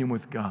communion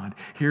with God.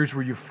 Here's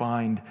where you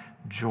find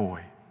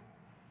joy.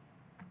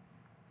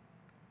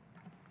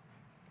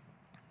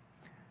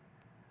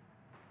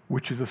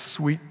 Which is a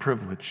sweet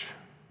privilege.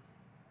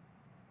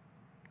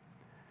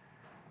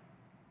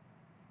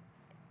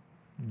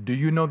 Do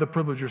you know the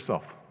privilege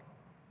yourself?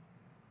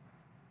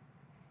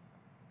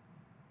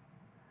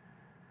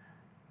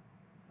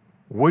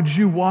 Would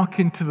you walk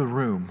into the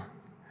room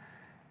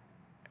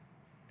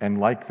and,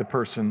 like the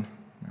person,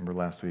 remember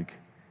last week,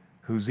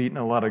 who's eaten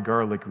a lot of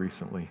garlic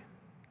recently,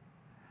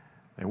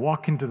 they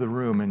walk into the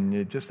room and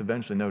you just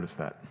eventually notice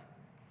that?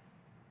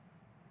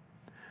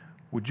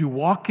 Would you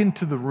walk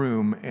into the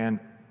room and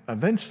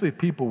eventually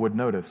people would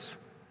notice,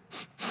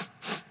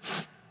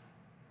 it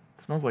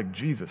smells like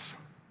Jesus.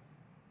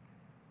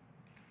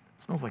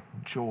 It smells like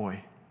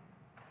joy.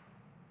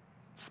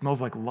 It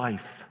smells like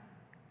life.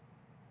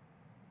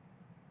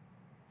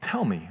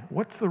 Tell me,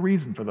 what's the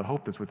reason for the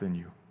hope that's within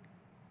you?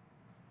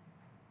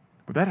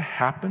 Would that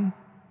happen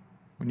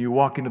when you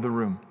walk into the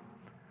room?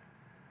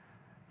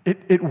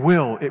 It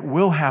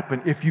will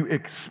happen if you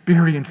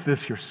experience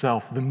this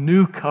yourself, the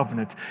new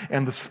covenant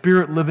and the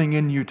Spirit living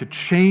in you to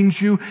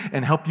change you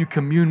and help you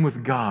commune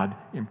with God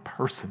in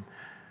person.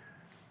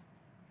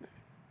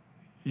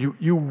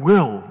 You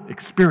will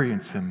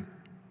experience Him.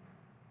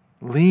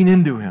 Lean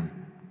into Him.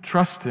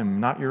 Trust Him,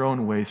 not your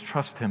own ways.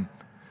 Trust Him.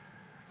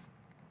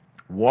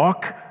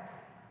 Walk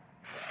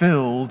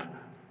filled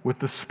with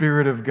the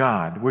Spirit of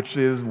God, which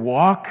is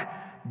walk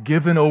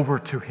given over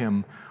to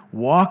Him,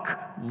 walk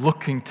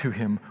looking to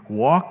Him,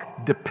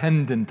 walk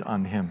dependent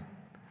on Him,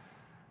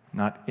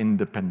 not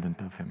independent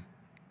of Him.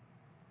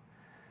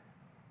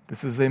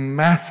 This is a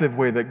massive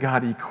way that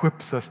God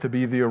equips us to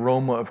be the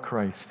aroma of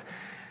Christ.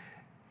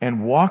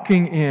 And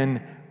walking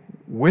in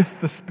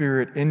with the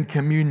Spirit, in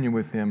communion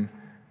with Him,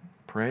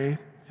 pray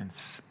and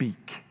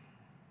speak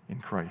in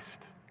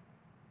Christ.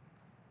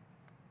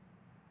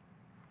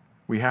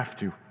 We have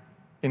to,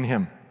 in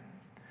Him.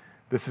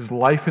 This is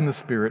life in the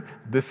Spirit.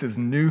 This is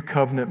new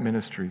covenant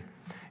ministry.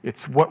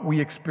 It's what we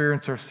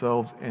experience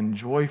ourselves and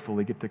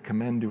joyfully get to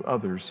commend to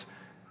others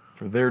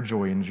for their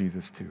joy in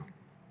Jesus too.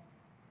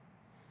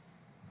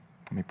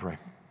 Let me pray.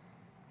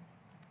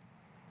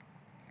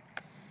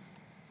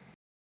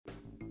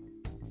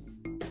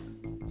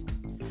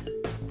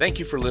 Thank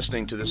you for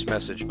listening to this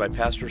message by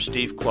Pastor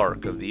Steve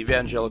Clark of the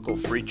Evangelical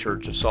Free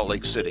Church of Salt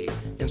Lake City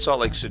in Salt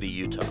Lake City,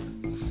 Utah.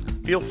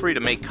 Feel free to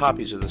make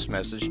copies of this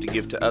message to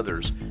give to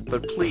others,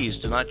 but please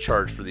do not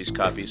charge for these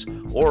copies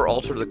or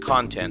alter the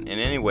content in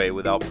any way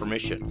without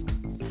permission.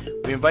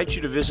 We invite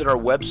you to visit our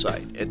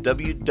website at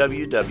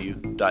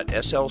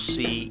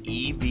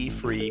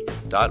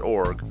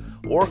www.slcevfree.org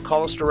or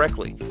call us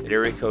directly at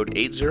area code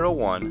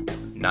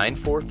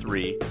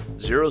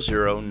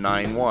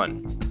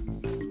 801-943-0091.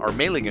 Our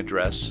mailing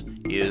address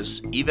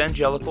is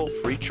Evangelical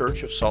Free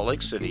Church of Salt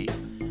Lake City,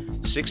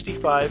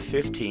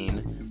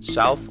 6515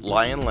 South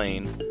Lion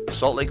Lane,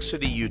 Salt Lake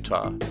City,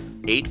 Utah,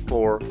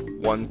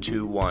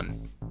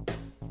 84121.